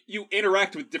you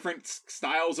interact with different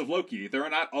styles of Loki. They're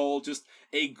not all just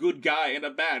a good guy and a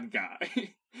bad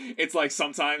guy. It's like,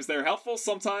 sometimes they're helpful,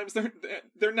 sometimes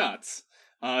they're not.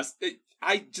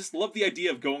 I just love the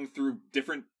idea of going through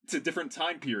different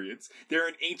time periods. They're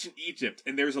in ancient Egypt,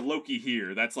 and there's a Loki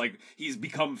here. That's like, he's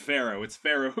become Pharaoh. It's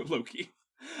Pharaoh Loki.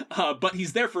 But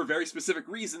he's there for very specific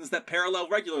reasons that parallel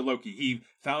regular Loki. He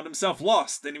found himself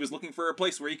lost, and he was looking for a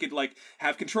place where he could, like,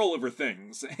 have control over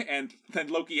things. And then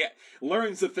Loki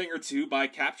learns a thing or two by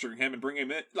capturing him and bringing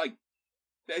him in. Like,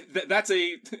 that's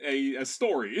a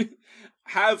story.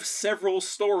 Have several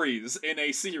stories in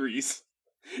a series.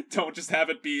 Don't just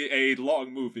have it be a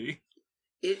long movie.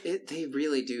 They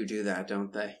really do that,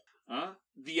 don't they?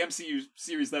 The MCU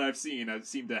series that I've seen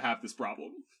seem to have this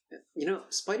problem. You know,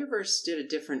 Spider-Verse did it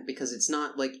different because it's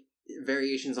not, like,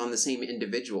 variations on the same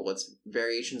individual. It's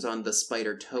variations on the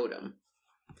spider totem.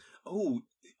 Oh,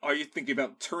 are you thinking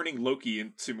about turning Loki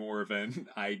into more of an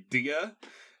idea?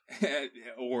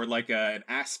 Or like an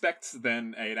aspect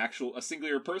than a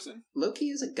singular person? Loki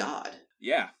is a god.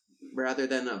 Yeah. Rather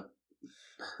than a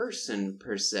person,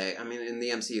 per se. I mean, in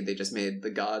the MCU, they just made the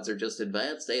gods are just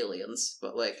advanced aliens,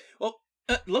 but, like... Well,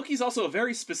 Loki's also a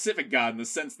very specific god in the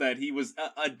sense that he was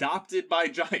adopted by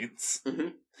giants. Mm-hmm.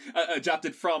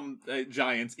 Adopted from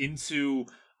giants into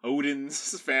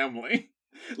Odin's family.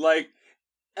 Like,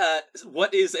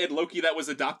 what is a Loki that was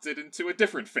adopted into a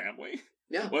different family?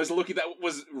 Yeah. What is a Loki that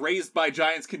was raised by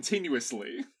giants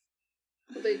continuously?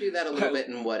 Well, they do that a little bit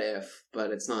in What If,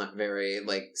 but it's not very,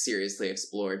 like, seriously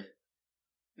explored.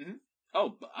 Mm-hmm.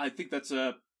 Oh, I think that's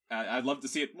I'd love to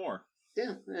see it more.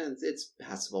 Yeah, it's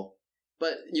passable.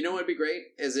 But you know what would be great?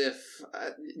 Is if,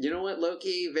 you know what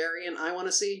Loki variant I want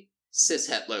to see?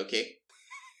 Cishet Loki.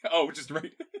 Oh, just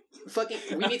right. Fucking,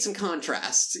 we need some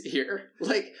contrast here.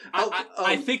 Like,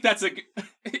 I think that's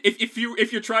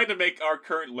if you're trying to make our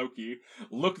current Loki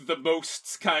look the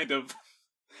most kind of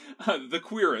the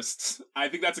queerest. I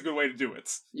think that's a good way to do it.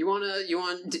 You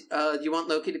want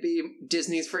Loki to be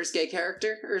Disney's first gay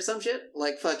character or some shit?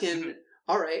 Like fucking,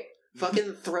 alright,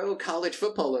 fucking throw college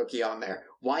football Loki on there.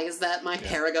 Why is that my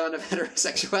paragon of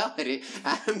heterosexuality?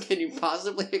 Adam, can you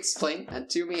possibly explain that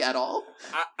to me at all?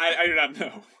 I do not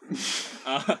know.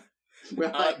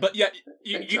 But yeah,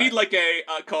 you need like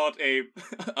called a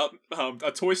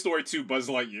Toy Story 2 Buzz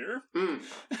Lightyear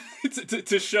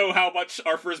to show how much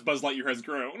our first Buzz Lightyear has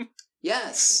grown.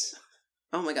 Yes.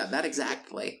 Oh my god, that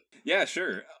exactly. Yeah,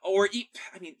 sure. Or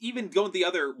even going the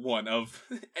other one of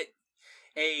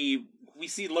we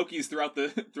see Lokis throughout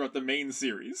the main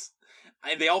series,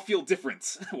 and they all feel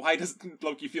different. Why doesn't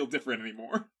Loki feel different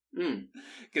anymore?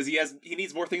 Because he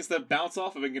needs more things to bounce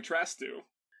off of and contrast to.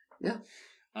 Yeah.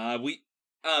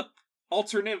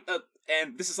 Alternative,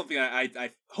 and this is something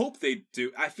I hope they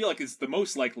do. I feel like it's the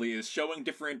most likely is showing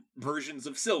different versions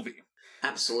of Sylvie.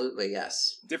 Absolutely,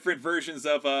 yes. Different versions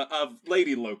of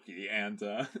Lady Loki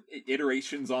and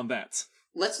iterations on that.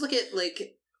 Let's look at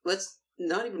let's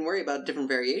not even worry about different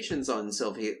variations on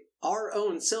Sylvie. Our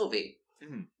own Sylvie.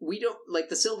 Mm-hmm. We don't like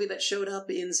the Sylvie that showed up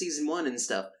in season 1 and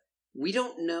stuff. We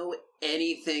don't know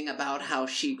anything about how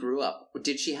she grew up.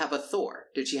 Did she have a Thor?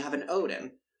 Did she have an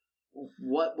Odin?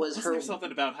 What was Wasn't her... there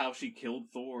something about how she killed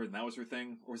Thor and that was her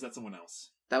thing? Or was that someone else?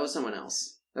 That was someone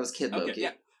else. That was Kid Loki. Okay,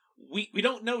 yeah. We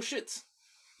don't know shit.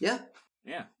 Yeah.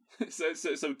 Yeah. So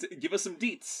give us some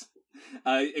deets.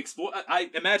 Explore.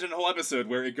 I imagine a whole episode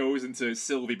where it goes into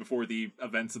Sylvie before the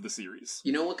events of the series.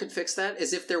 You know what could fix that?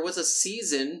 Is if there was a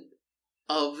season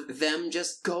of them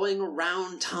just going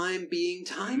around time being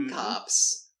time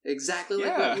cops. Exactly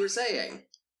like what you were saying.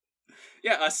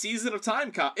 Yeah, a season of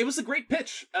Time Cop. It was a great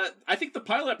pitch. I think the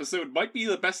pilot episode might be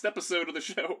the best episode of the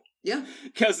show. Yeah.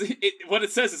 Because what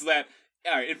it says is that,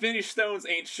 alright, Infinity Stones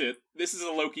ain't shit. This is a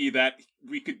Loki that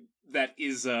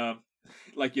is going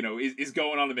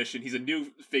on a mission. He's a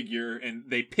new figure, and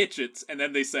they pitch it, and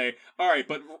then they say, alright,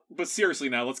 but seriously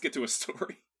now, let's get to a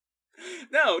story.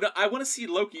 No, I want to see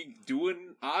Loki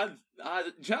doing odd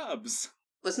jobs.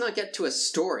 Let's not get to a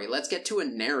story. Let's get to a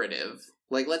narrative.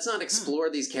 Like, let's not explore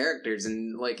these characters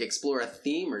and, explore a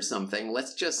theme or something.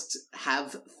 Let's just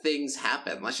have things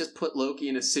happen. Let's just put Loki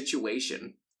in a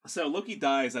situation. So Loki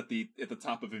dies at the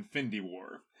top of Infinity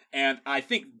War. And I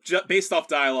think, based off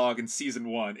dialogue in Season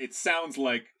 1, it sounds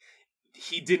like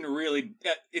he didn't really...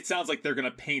 It sounds like they're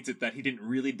gonna paint it that he didn't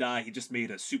really die. He just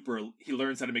made he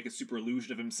learns how to make a super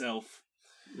illusion of himself.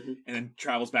 Mm-hmm. And then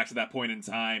travels back to that point in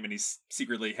time, and he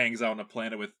secretly hangs out on a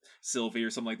planet with Sylvie or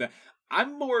something like that.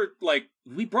 I'm more like,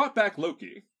 we brought back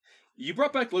Loki. You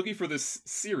brought back Loki for this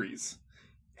series.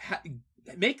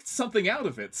 Make something out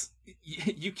of it.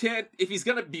 You can't, if he's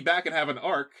gonna be back and have an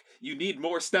arc, you need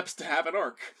more steps to have an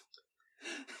arc.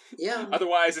 Yeah.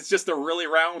 Otherwise, it's just a really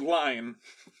round line.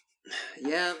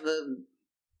 Yeah,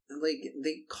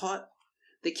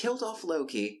 they killed off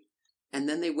Loki, and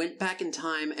then they went back in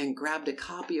time and grabbed a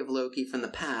copy of Loki from the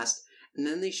past, and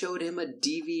then they showed him a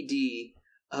DVD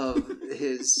of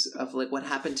what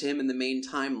happened to him in the main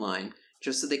timeline,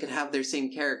 just so they could have their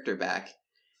same character back.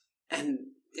 And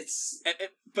it's...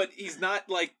 But he's not,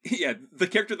 the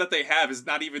character that they have is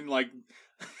not even,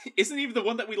 isn't even the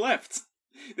one that we left.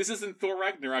 This isn't Thor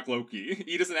Ragnarok Loki.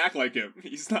 He doesn't act like him.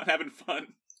 He's not having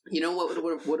fun. You know what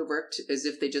would have worked is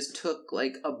if they just took,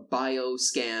 a bio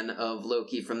scan of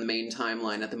Loki from the main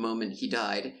timeline at the moment he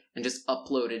died, and just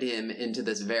uploaded him into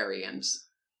this variant.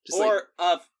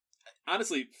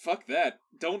 Honestly, fuck that.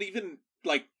 Don't even,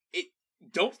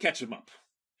 don't catch him up.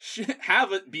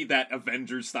 Have it be that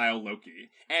Avengers-style Loki,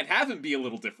 and have him be a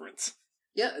little different.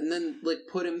 Yeah, and then,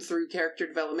 put him through character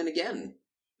development again.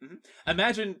 Mm-hmm.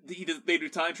 Imagine they do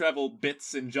time travel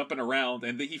bits and jumping around,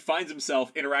 and he finds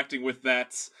himself interacting with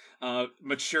that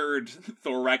matured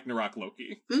Thor Ragnarok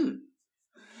Loki.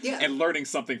 Yeah. And learning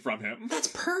something from him. That's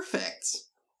perfect!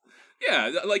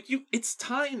 Yeah, it's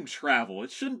time travel.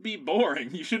 It shouldn't be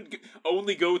boring. You shouldn't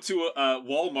only go to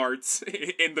Walmart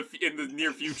in the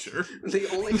near future.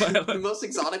 The most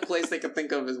exotic place they could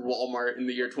think of is Walmart in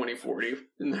the year 2040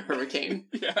 in the hurricane.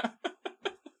 Yeah.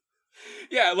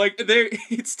 Yeah,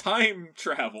 it's time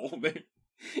travel.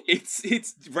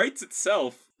 It writes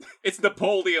itself. It's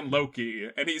Napoleon Loki,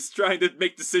 and he's trying to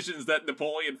make decisions that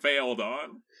Napoleon failed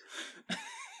on.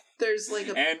 There's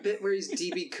a bit where he's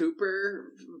D.B.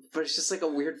 Cooper, but it's just a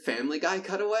weird Family Guy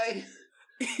cutaway.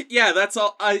 Yeah, that's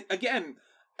all. I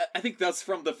think that's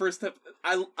from the first step.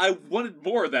 I wanted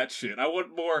more of that shit. I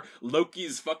want more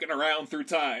Loki's fucking around through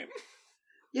time.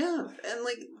 Yeah, and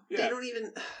they don't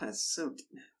even...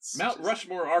 Mount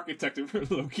Rushmore architect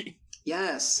of Loki.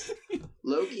 Yes.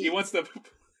 Loki... He wants to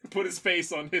put his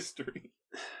face on history.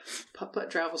 Putt-Putt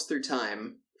travels through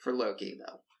time for Loki,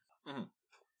 though.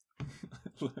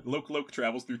 Loke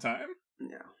travels through time?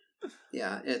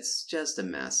 Yeah, it's just a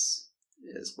mess,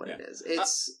 is what it is.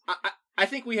 It's... I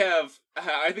think we have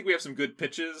some good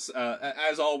pitches.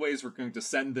 As always, we're going to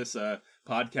send this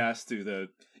podcast to the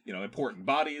important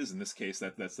bodies. In this case,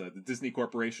 that's the Disney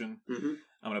Corporation. Mm-hmm.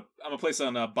 I'm gonna place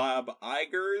on Bob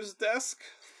Iger's desk.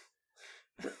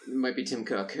 It might be Tim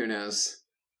Cook. Who knows?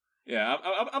 Yeah,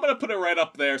 I'm gonna put it right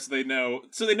up there so they know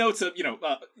to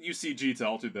UCG to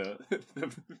alter the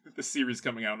series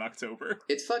coming out in October.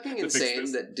 It's fucking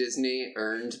insane that Disney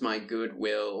earned my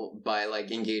goodwill by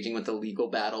engaging with a legal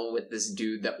battle with this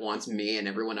dude that wants me and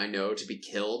everyone I know to be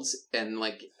killed and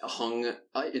hung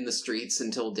in the streets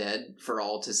until dead for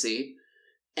all to see.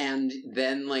 And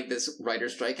then this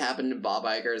writer's strike happened and Bob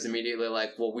Iger is immediately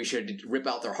like, well, we should rip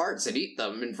out their hearts and eat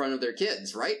them in front of their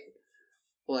kids, right?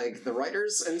 The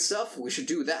writers and stuff, we should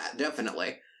do that,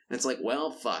 definitely. And it's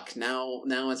well, fuck. Now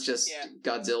it's just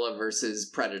Godzilla versus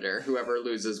Predator. Whoever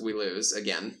loses, we lose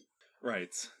again.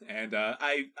 Right. And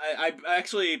I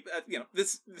actually,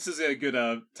 this is a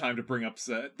good time to bring up,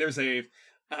 there's a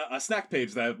snack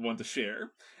page that I want to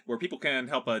share where people can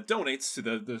help donate to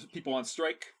the people on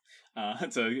strike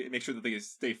to make sure that they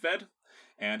stay fed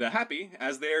and happy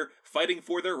as they're fighting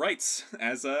for their rights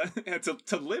as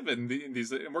to live in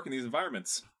these and work in these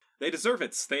environments. They deserve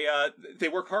it. They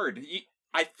work hard.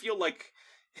 I feel like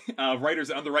writers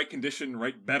on the right condition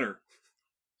write better,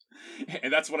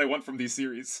 and that's what I want from these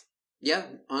series. Yeah,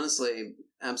 honestly,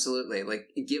 absolutely.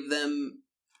 Give them.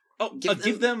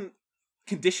 Give them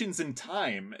conditions and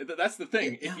time. That's the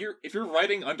thing. Yeah. If you're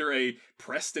writing under a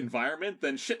pressed environment,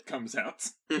 then shit comes out.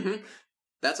 Mm-hmm.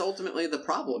 That's ultimately the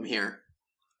problem here.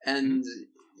 And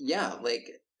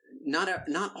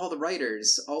not all the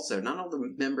writers, also not all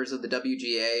the members of the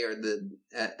WGA or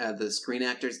the Screen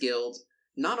Actors Guild,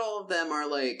 not all of them are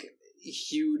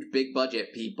huge big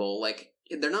budget people.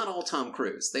 They're not all Tom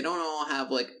Cruise. They don't all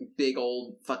have big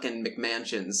old fucking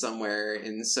McMansions somewhere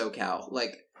in SoCal.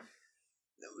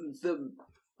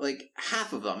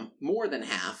 Half of them, more than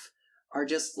half, are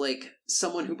just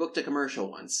someone who booked a commercial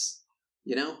once.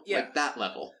 That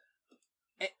level.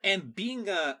 And being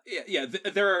there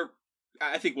are,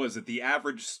 I think was it the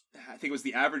average? I think it was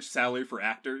the average salary for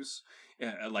actors,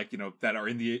 that are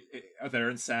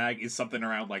in SAG is something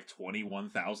around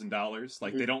 $21,000.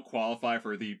 They don't qualify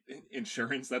for the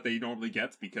insurance that they normally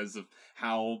get because of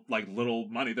how little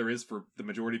money there is for the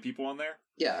majority of people on there.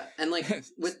 Yeah, and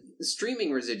with streaming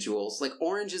residuals,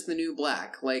 Orange is the New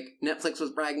Black. Netflix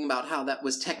was bragging about how that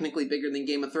was technically bigger than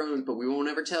Game of Thrones, but we won't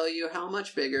ever tell you how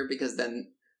much bigger because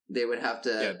then they would have to...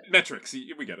 Yeah, metrics,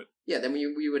 we get it. Yeah, then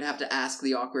we would have to ask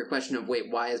the awkward question of, wait,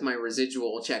 why is my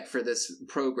residual check for this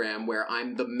program where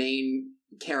I'm the main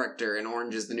character in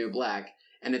Orange is the New Black,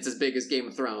 and it's as big as Game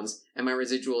of Thrones, and my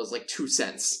residual is 2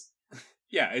 cents?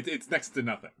 Yeah, it's next to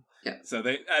nothing. Yeah. So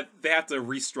they have to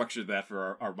restructure that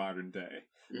for our modern day.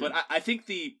 Mm-hmm. But I think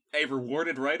a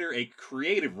rewarded writer, a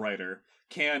creative writer,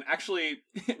 can actually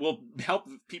will help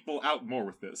people out more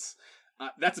with this.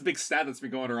 That's a big stat that's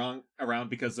been going around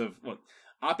because of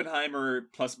Oppenheimer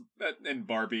plus and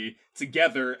Barbie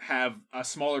together have a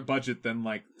smaller budget than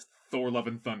Thor: Love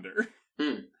and Thunder,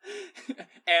 and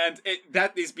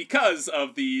that is because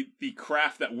of the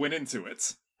craft that went into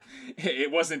it. It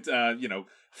wasn't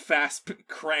fast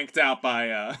cranked out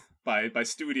by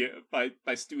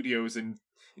studios and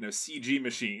CG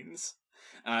machines.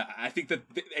 I think that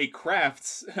a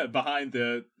craft behind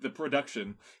the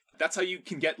production. That's how you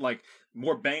can get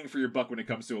more bang for your buck when it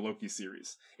comes to a Loki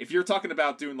series. If you're talking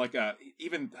about doing 10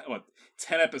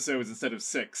 episodes instead of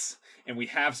 6, and we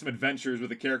have some adventures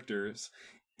with the characters,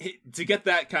 to get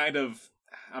that kind of,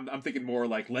 I'm thinking more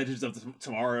Legends of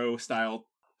Tomorrow style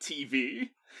TV.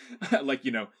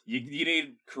 You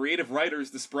need creative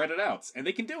writers to spread it out, and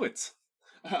they can do it.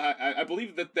 I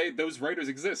believe that those writers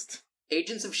exist.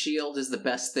 Agents of S.H.I.E.L.D. is the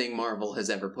best thing Marvel has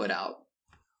ever put out.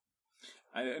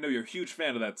 I know you're a huge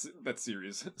fan of that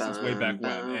series since way back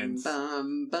when, and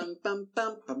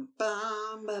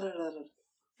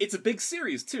it's a big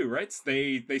series too, right?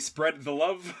 They spread the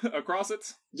love across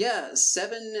it. Yeah,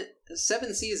 7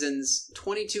 seasons,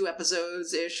 22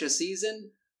 episodes ish a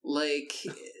season. They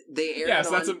aired it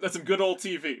on... that's some good old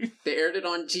TV. They aired it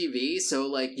on TV,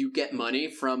 so you get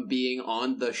money from being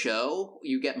on the show.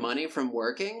 You get money from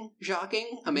working.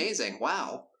 Shocking, amazing,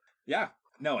 wow. Yeah.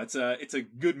 No, it's a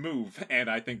good move, and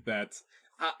I think that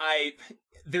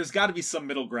there's got to be some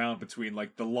middle ground between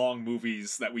the long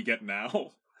movies that we get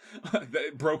now,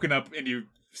 broken up into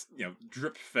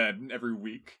drip fed every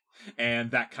week, and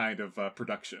that kind of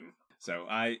production. So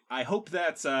I hope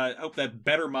that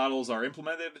better models are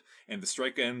implemented and the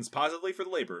strike ends positively for the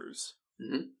laborers.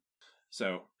 Mm-hmm.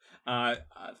 So I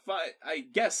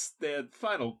guess the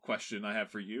final question I have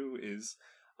for you is,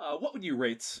 what would you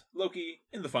rate Loki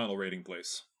in the final rating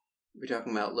place? We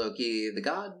talking about Loki the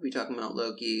god? We talking about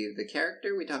Loki the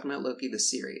character? We talking about Loki the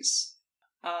series?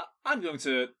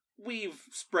 We've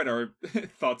spread our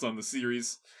thoughts on the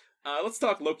series. Let's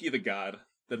talk Loki the god,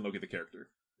 then Loki the character.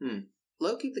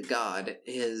 Loki the god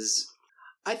is...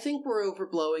 I think we're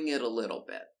overblowing it a little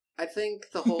bit. I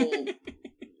think the whole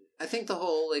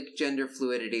like gender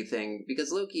fluidity thing,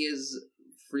 because Loki is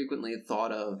frequently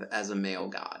thought of as a male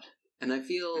god. And I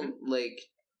feel like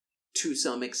to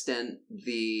some extent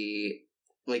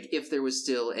if there was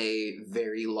still a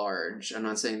very large, I'm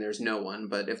not saying there's no one,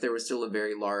 but if there was still a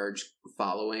very large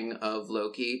following of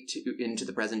Loki into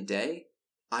the present day,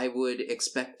 I would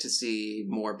expect to see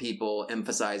more people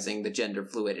emphasizing the gender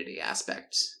fluidity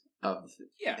aspect of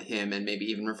him, and maybe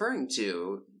even referring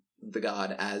to the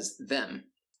god as them.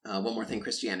 One more thing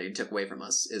Christianity took away from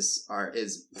us is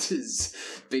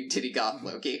big titty goth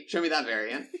Loki. Show me that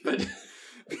variant. But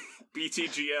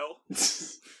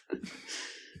BTGL.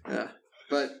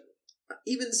 But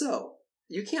even so,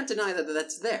 you can't deny that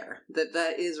that's there.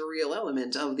 That is a real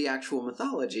element of the actual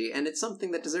mythology, and it's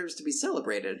something that deserves to be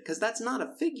celebrated, because that's not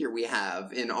a figure we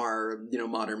have in our,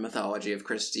 modern mythology of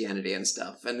Christianity and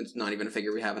stuff, and it's not even a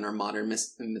figure we have in our modern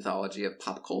mythology of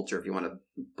pop culture, if you want to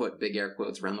put big air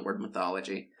quotes around the word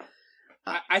mythology.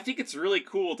 I think it's really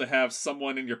cool to have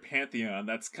someone in your pantheon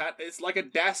it's like a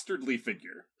dastardly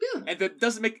figure. Yeah. And that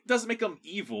doesn't make them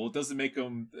evil, doesn't make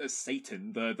them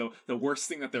Satan, the worst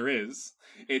thing that there is.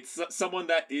 It's someone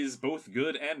that is both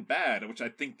good and bad, which I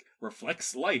think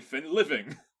reflects life and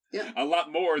living. Yeah. A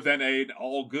lot more than an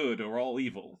all good or all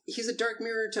evil. He's a dark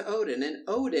mirror to Odin, and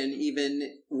Odin,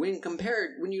 even when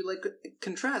you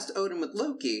contrast Odin with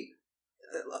Loki,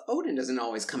 Odin doesn't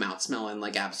always come out smelling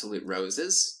like absolute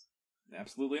roses.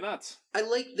 Absolutely not. I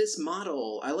like this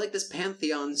model. I like this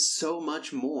pantheon so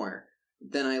much more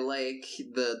than I like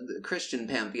the Christian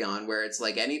pantheon, where it's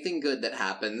like anything good that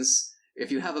happens, if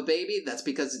you have a baby, that's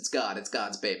because it's God. It's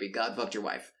God's baby. God fucked your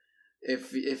wife.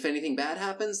 If anything bad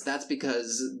happens, that's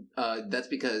because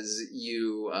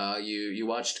you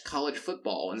watched college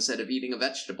football instead of eating a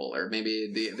vegetable, or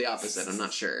maybe the opposite. I'm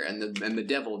not sure. And the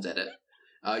devil did it.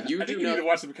 I think you need to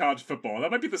watch some college football.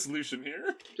 That might be the solution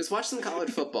here. Just watch some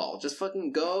college football. Just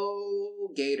fucking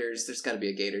go Gators. There's got to be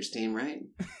a Gators team, right?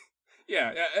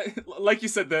 Yeah, like you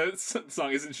said, the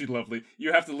song "Isn't She Lovely?"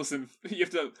 You have to listen. You have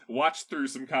to watch through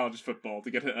some college football to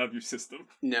get it out of your system.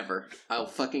 Never.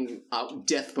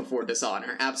 Death before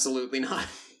dishonor. Absolutely not.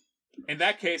 In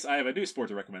that case, I have a new sport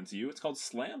to recommend to you. It's called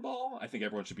slam ball. I think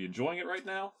everyone should be enjoying it right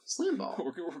now. Slam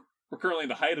ball. We're currently in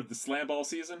the height of the slam ball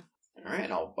season. All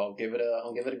right, I'll give it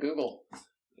a Google.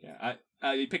 Yeah,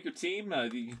 you pick your team.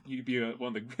 You be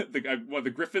one of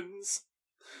the Griffins,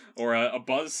 or a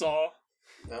buzzsaw.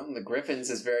 Well, the Griffins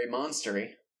is very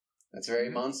monstery. That's very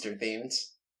monster themed.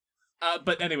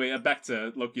 But anyway, back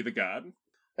to Loki the god.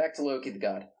 Back to Loki the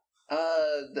god.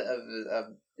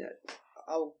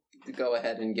 I'll go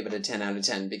ahead and give it a 10 out of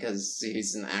 10 because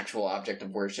he's an actual object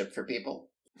of worship for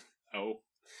people. Oh,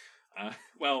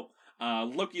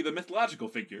 Loki the mythological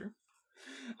figure.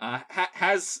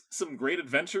 Has some great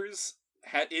adventures.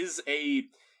 Is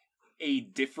a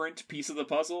different piece of the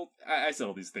puzzle. I said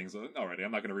all these things already.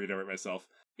 I'm not going to read it myself.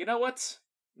 You know what?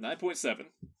 9.7.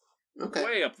 Okay.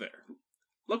 Way up there.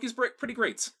 Loki's pretty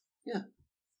great. Yeah.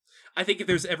 I think if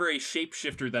there's ever a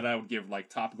shapeshifter that I would give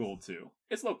top gold to,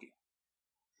 it's Loki.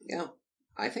 Yeah.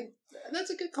 I think that's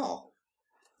a good call.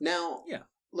 Now, yeah.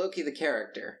 Loki the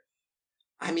character.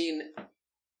 I mean,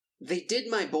 they did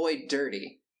my boy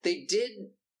dirty. They did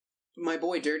my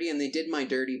boy dirty, and they did my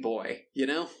dirty boy, you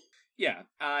know? Yeah,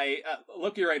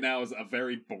 Loki right now is a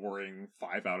very boring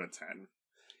 5 out of 10.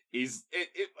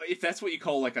 If that's what you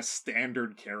call a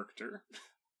standard character,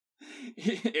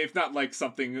 if not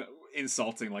something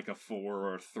insulting like a 4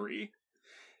 or a 3,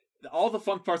 all the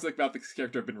fun parts about this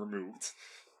character have been removed.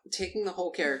 Taking the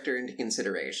whole character into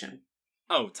consideration.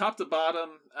 Oh, top to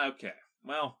bottom. Okay,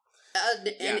 well,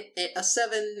 a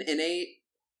 7, an 8.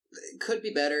 Could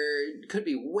be better, could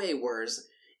be way worse.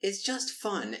 It's just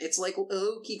fun. It's like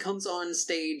Loki comes on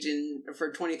stage for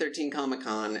 2013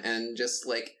 Comic-Con and just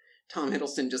Tom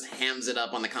Hiddleston just hams it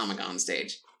up on the Comic-Con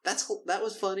stage. That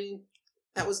was funny.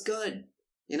 That was good.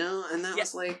 And that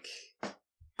was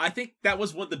I think that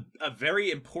was a very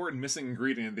important missing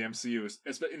ingredient in the MCU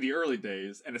in the early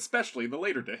days, and especially in the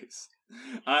later days.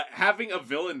 Having a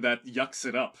villain that yucks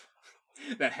it up,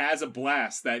 that has a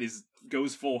blast, that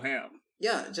goes full ham.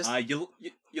 Yeah, just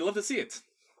you love to see it.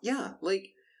 yeah,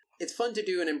 like it's fun to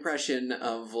do an impression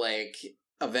of like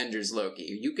Avengers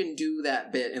Loki. You can do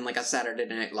that bit in like a Saturday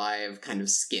Night Live kind of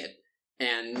skit,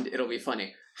 and it'll be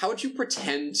funny. How would you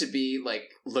pretend to be like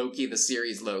Loki, the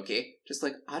series Loki? Just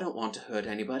like, I don't want to hurt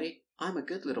anybody. I'm a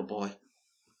good little boy.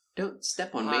 Don't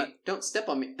step on me. Don't step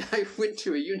on me. I went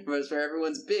to a universe where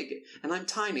everyone's big and I'm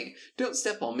tiny. Don't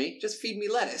step on me. Just feed me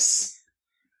lettuce.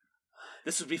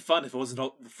 This would be fun if it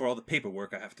wasn't for all the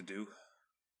paperwork I have to do.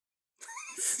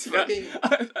 Fucking...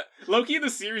 Loki in the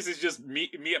series is just me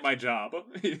at my job.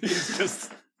 He's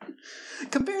just...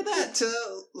 Compare that to,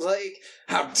 like,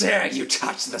 how dare you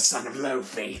touch the son of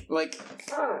Loki? Like,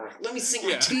 let me sink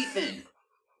my teeth in.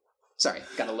 Sorry,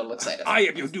 got a little excited. I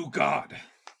am your new god.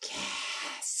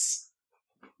 Yes.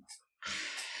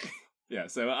 Yeah,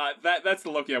 so that's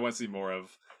the Loki I want to see more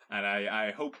of, and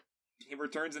I hope he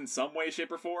returns in some way,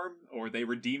 shape, or form, or they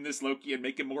redeem this Loki and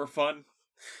make him more fun.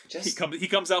 He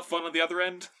comes out fun on the other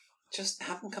end. Just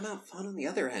have him come out fun on the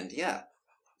other end, yeah.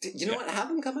 You know what?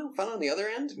 Have him come out fun on the other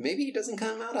end. Maybe he doesn't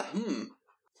come out a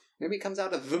Maybe he comes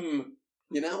out a them,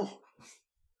 you know?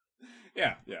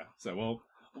 Yeah. So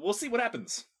we'll see what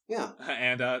happens. Yeah.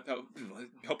 And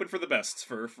hoping for the best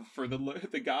for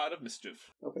the god of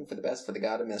mischief. Hoping for the best for the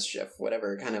god of mischief.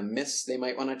 Whatever kind of miss they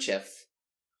might want to chiff.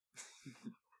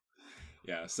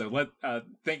 Yeah, so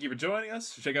thank you for joining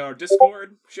us. Check out our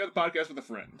Discord. Share the podcast with a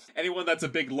friend. Anyone that's a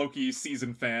big Loki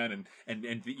season fan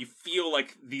and you feel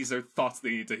like these are thoughts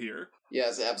they need to hear.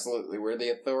 Yes, absolutely. We're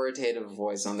the authoritative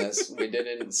voice on this. We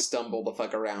didn't stumble the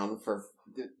fuck around for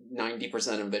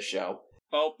 90% of this show.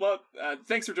 Well,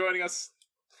 thanks for joining us.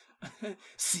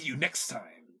 See you next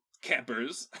time,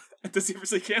 campers. Does he ever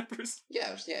say campers?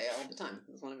 Yeah, all the time.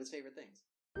 It's one of his favorite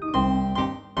things.